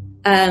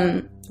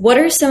 What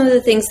are some of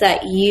the things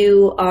that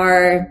you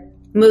are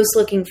most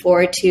looking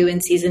forward to in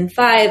season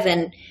 5,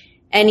 and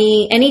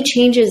any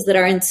changes that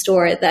are in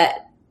store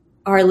that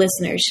our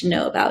listeners should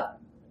know about?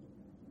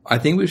 I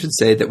think we should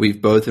say that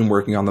we've both been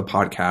working on the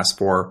podcast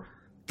for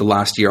the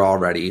last year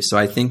already. So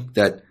I think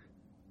that,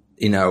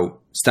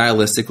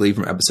 stylistically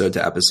from episode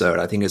to episode,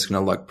 I think it's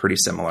going to look pretty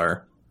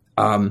similar.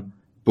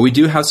 But we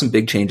do have some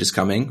big changes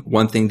coming.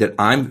 One thing that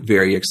I'm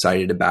very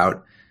excited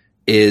about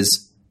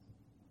is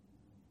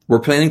we're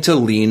planning to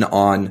lean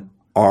on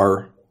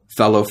our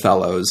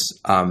fellows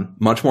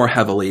much more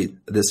heavily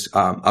this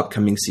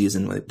upcoming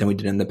season than we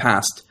did in the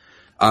past.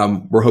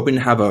 We're hoping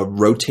to have a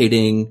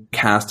rotating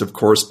cast of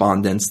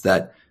correspondents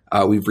that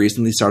we've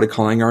recently started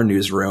calling our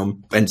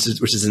newsroom,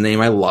 which is a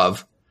name I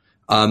love.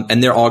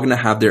 And they're all going to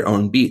have their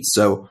own beats.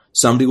 So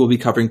somebody will be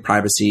covering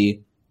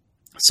privacy.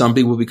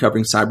 Somebody will be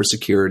covering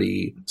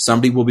cybersecurity.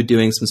 Somebody will be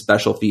doing some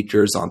special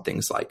features on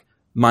things like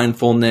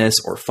mindfulness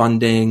or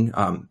funding,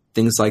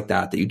 things like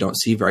that you don't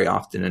see very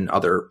often in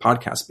other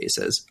podcast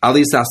spaces. At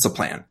least that's the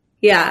plan.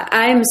 Yeah,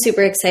 I'm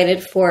super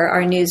excited for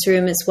our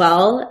newsroom as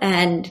well.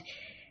 And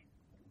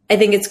I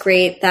think it's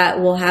great that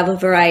we'll have a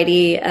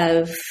variety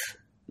of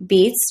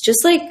beats,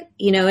 just like,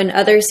 in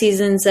other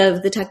seasons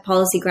of the Tech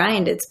Policy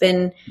Grind. It's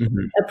been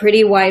a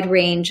pretty wide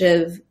range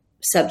of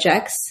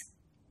subjects.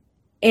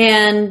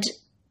 And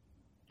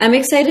I'm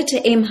excited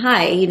to aim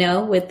high,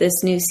 with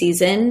this new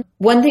season.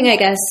 One thing I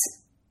guess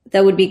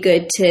that would be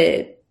good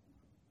to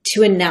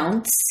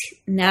announce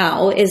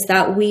now is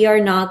that we are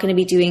not going to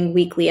be doing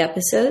weekly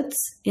episodes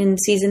in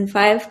season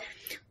 5.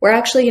 We're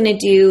actually going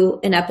to do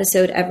an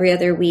episode every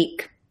other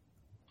week.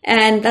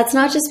 And that's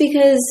not just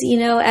because,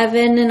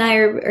 Evan and I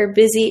are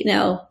busy.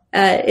 No,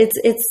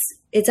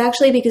 it's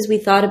actually because we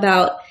thought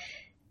about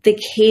the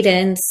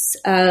cadence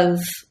of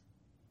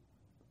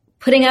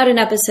putting out an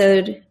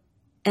episode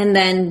and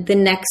then the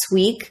next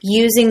week,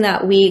 using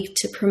that week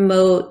to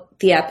promote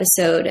the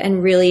episode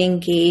and really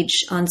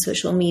engage on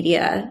social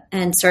media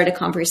and start a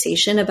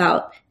conversation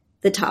about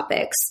the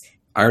topics.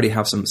 I already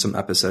have some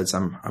episodes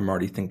I'm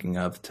already thinking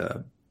of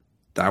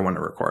that I want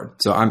to record.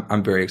 So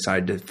I'm very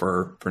excited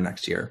for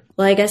next year.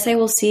 Well, I guess I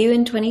will see you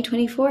in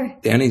 2024.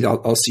 Danny,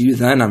 I'll see you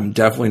then. I'm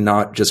definitely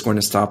not just going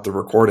to stop the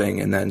recording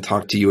and then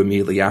talk to you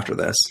immediately after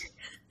this.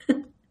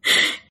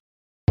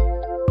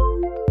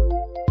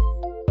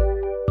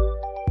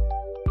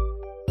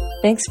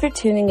 Thanks for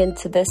tuning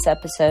into this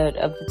episode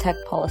of the Tech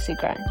Policy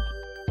Grind.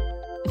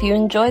 If you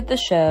enjoyed the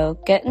show,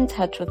 get in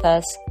touch with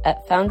us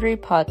at Foundry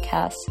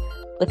Podcasts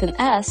with an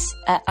S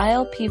at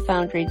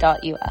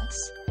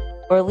ilpfoundry.us,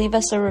 or leave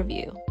us a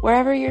review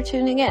wherever you're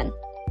tuning in.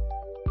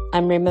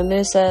 I'm Rima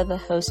Musa, the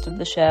host of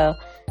the show,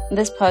 and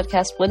this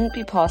podcast wouldn't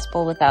be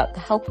possible without the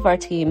help of our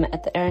team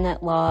at the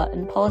Internet Law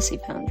and Policy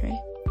Foundry.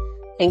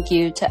 Thank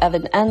you to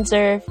Evan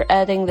Enzer for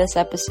editing this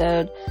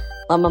episode,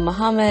 Lama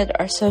Mohammed,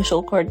 our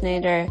social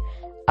coordinator,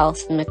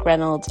 Alison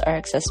McReynolds, our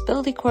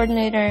accessibility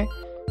coordinator,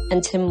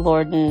 and Tim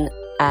Lorden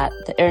at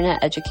the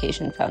Internet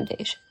Education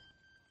Foundation.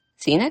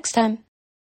 See you next time.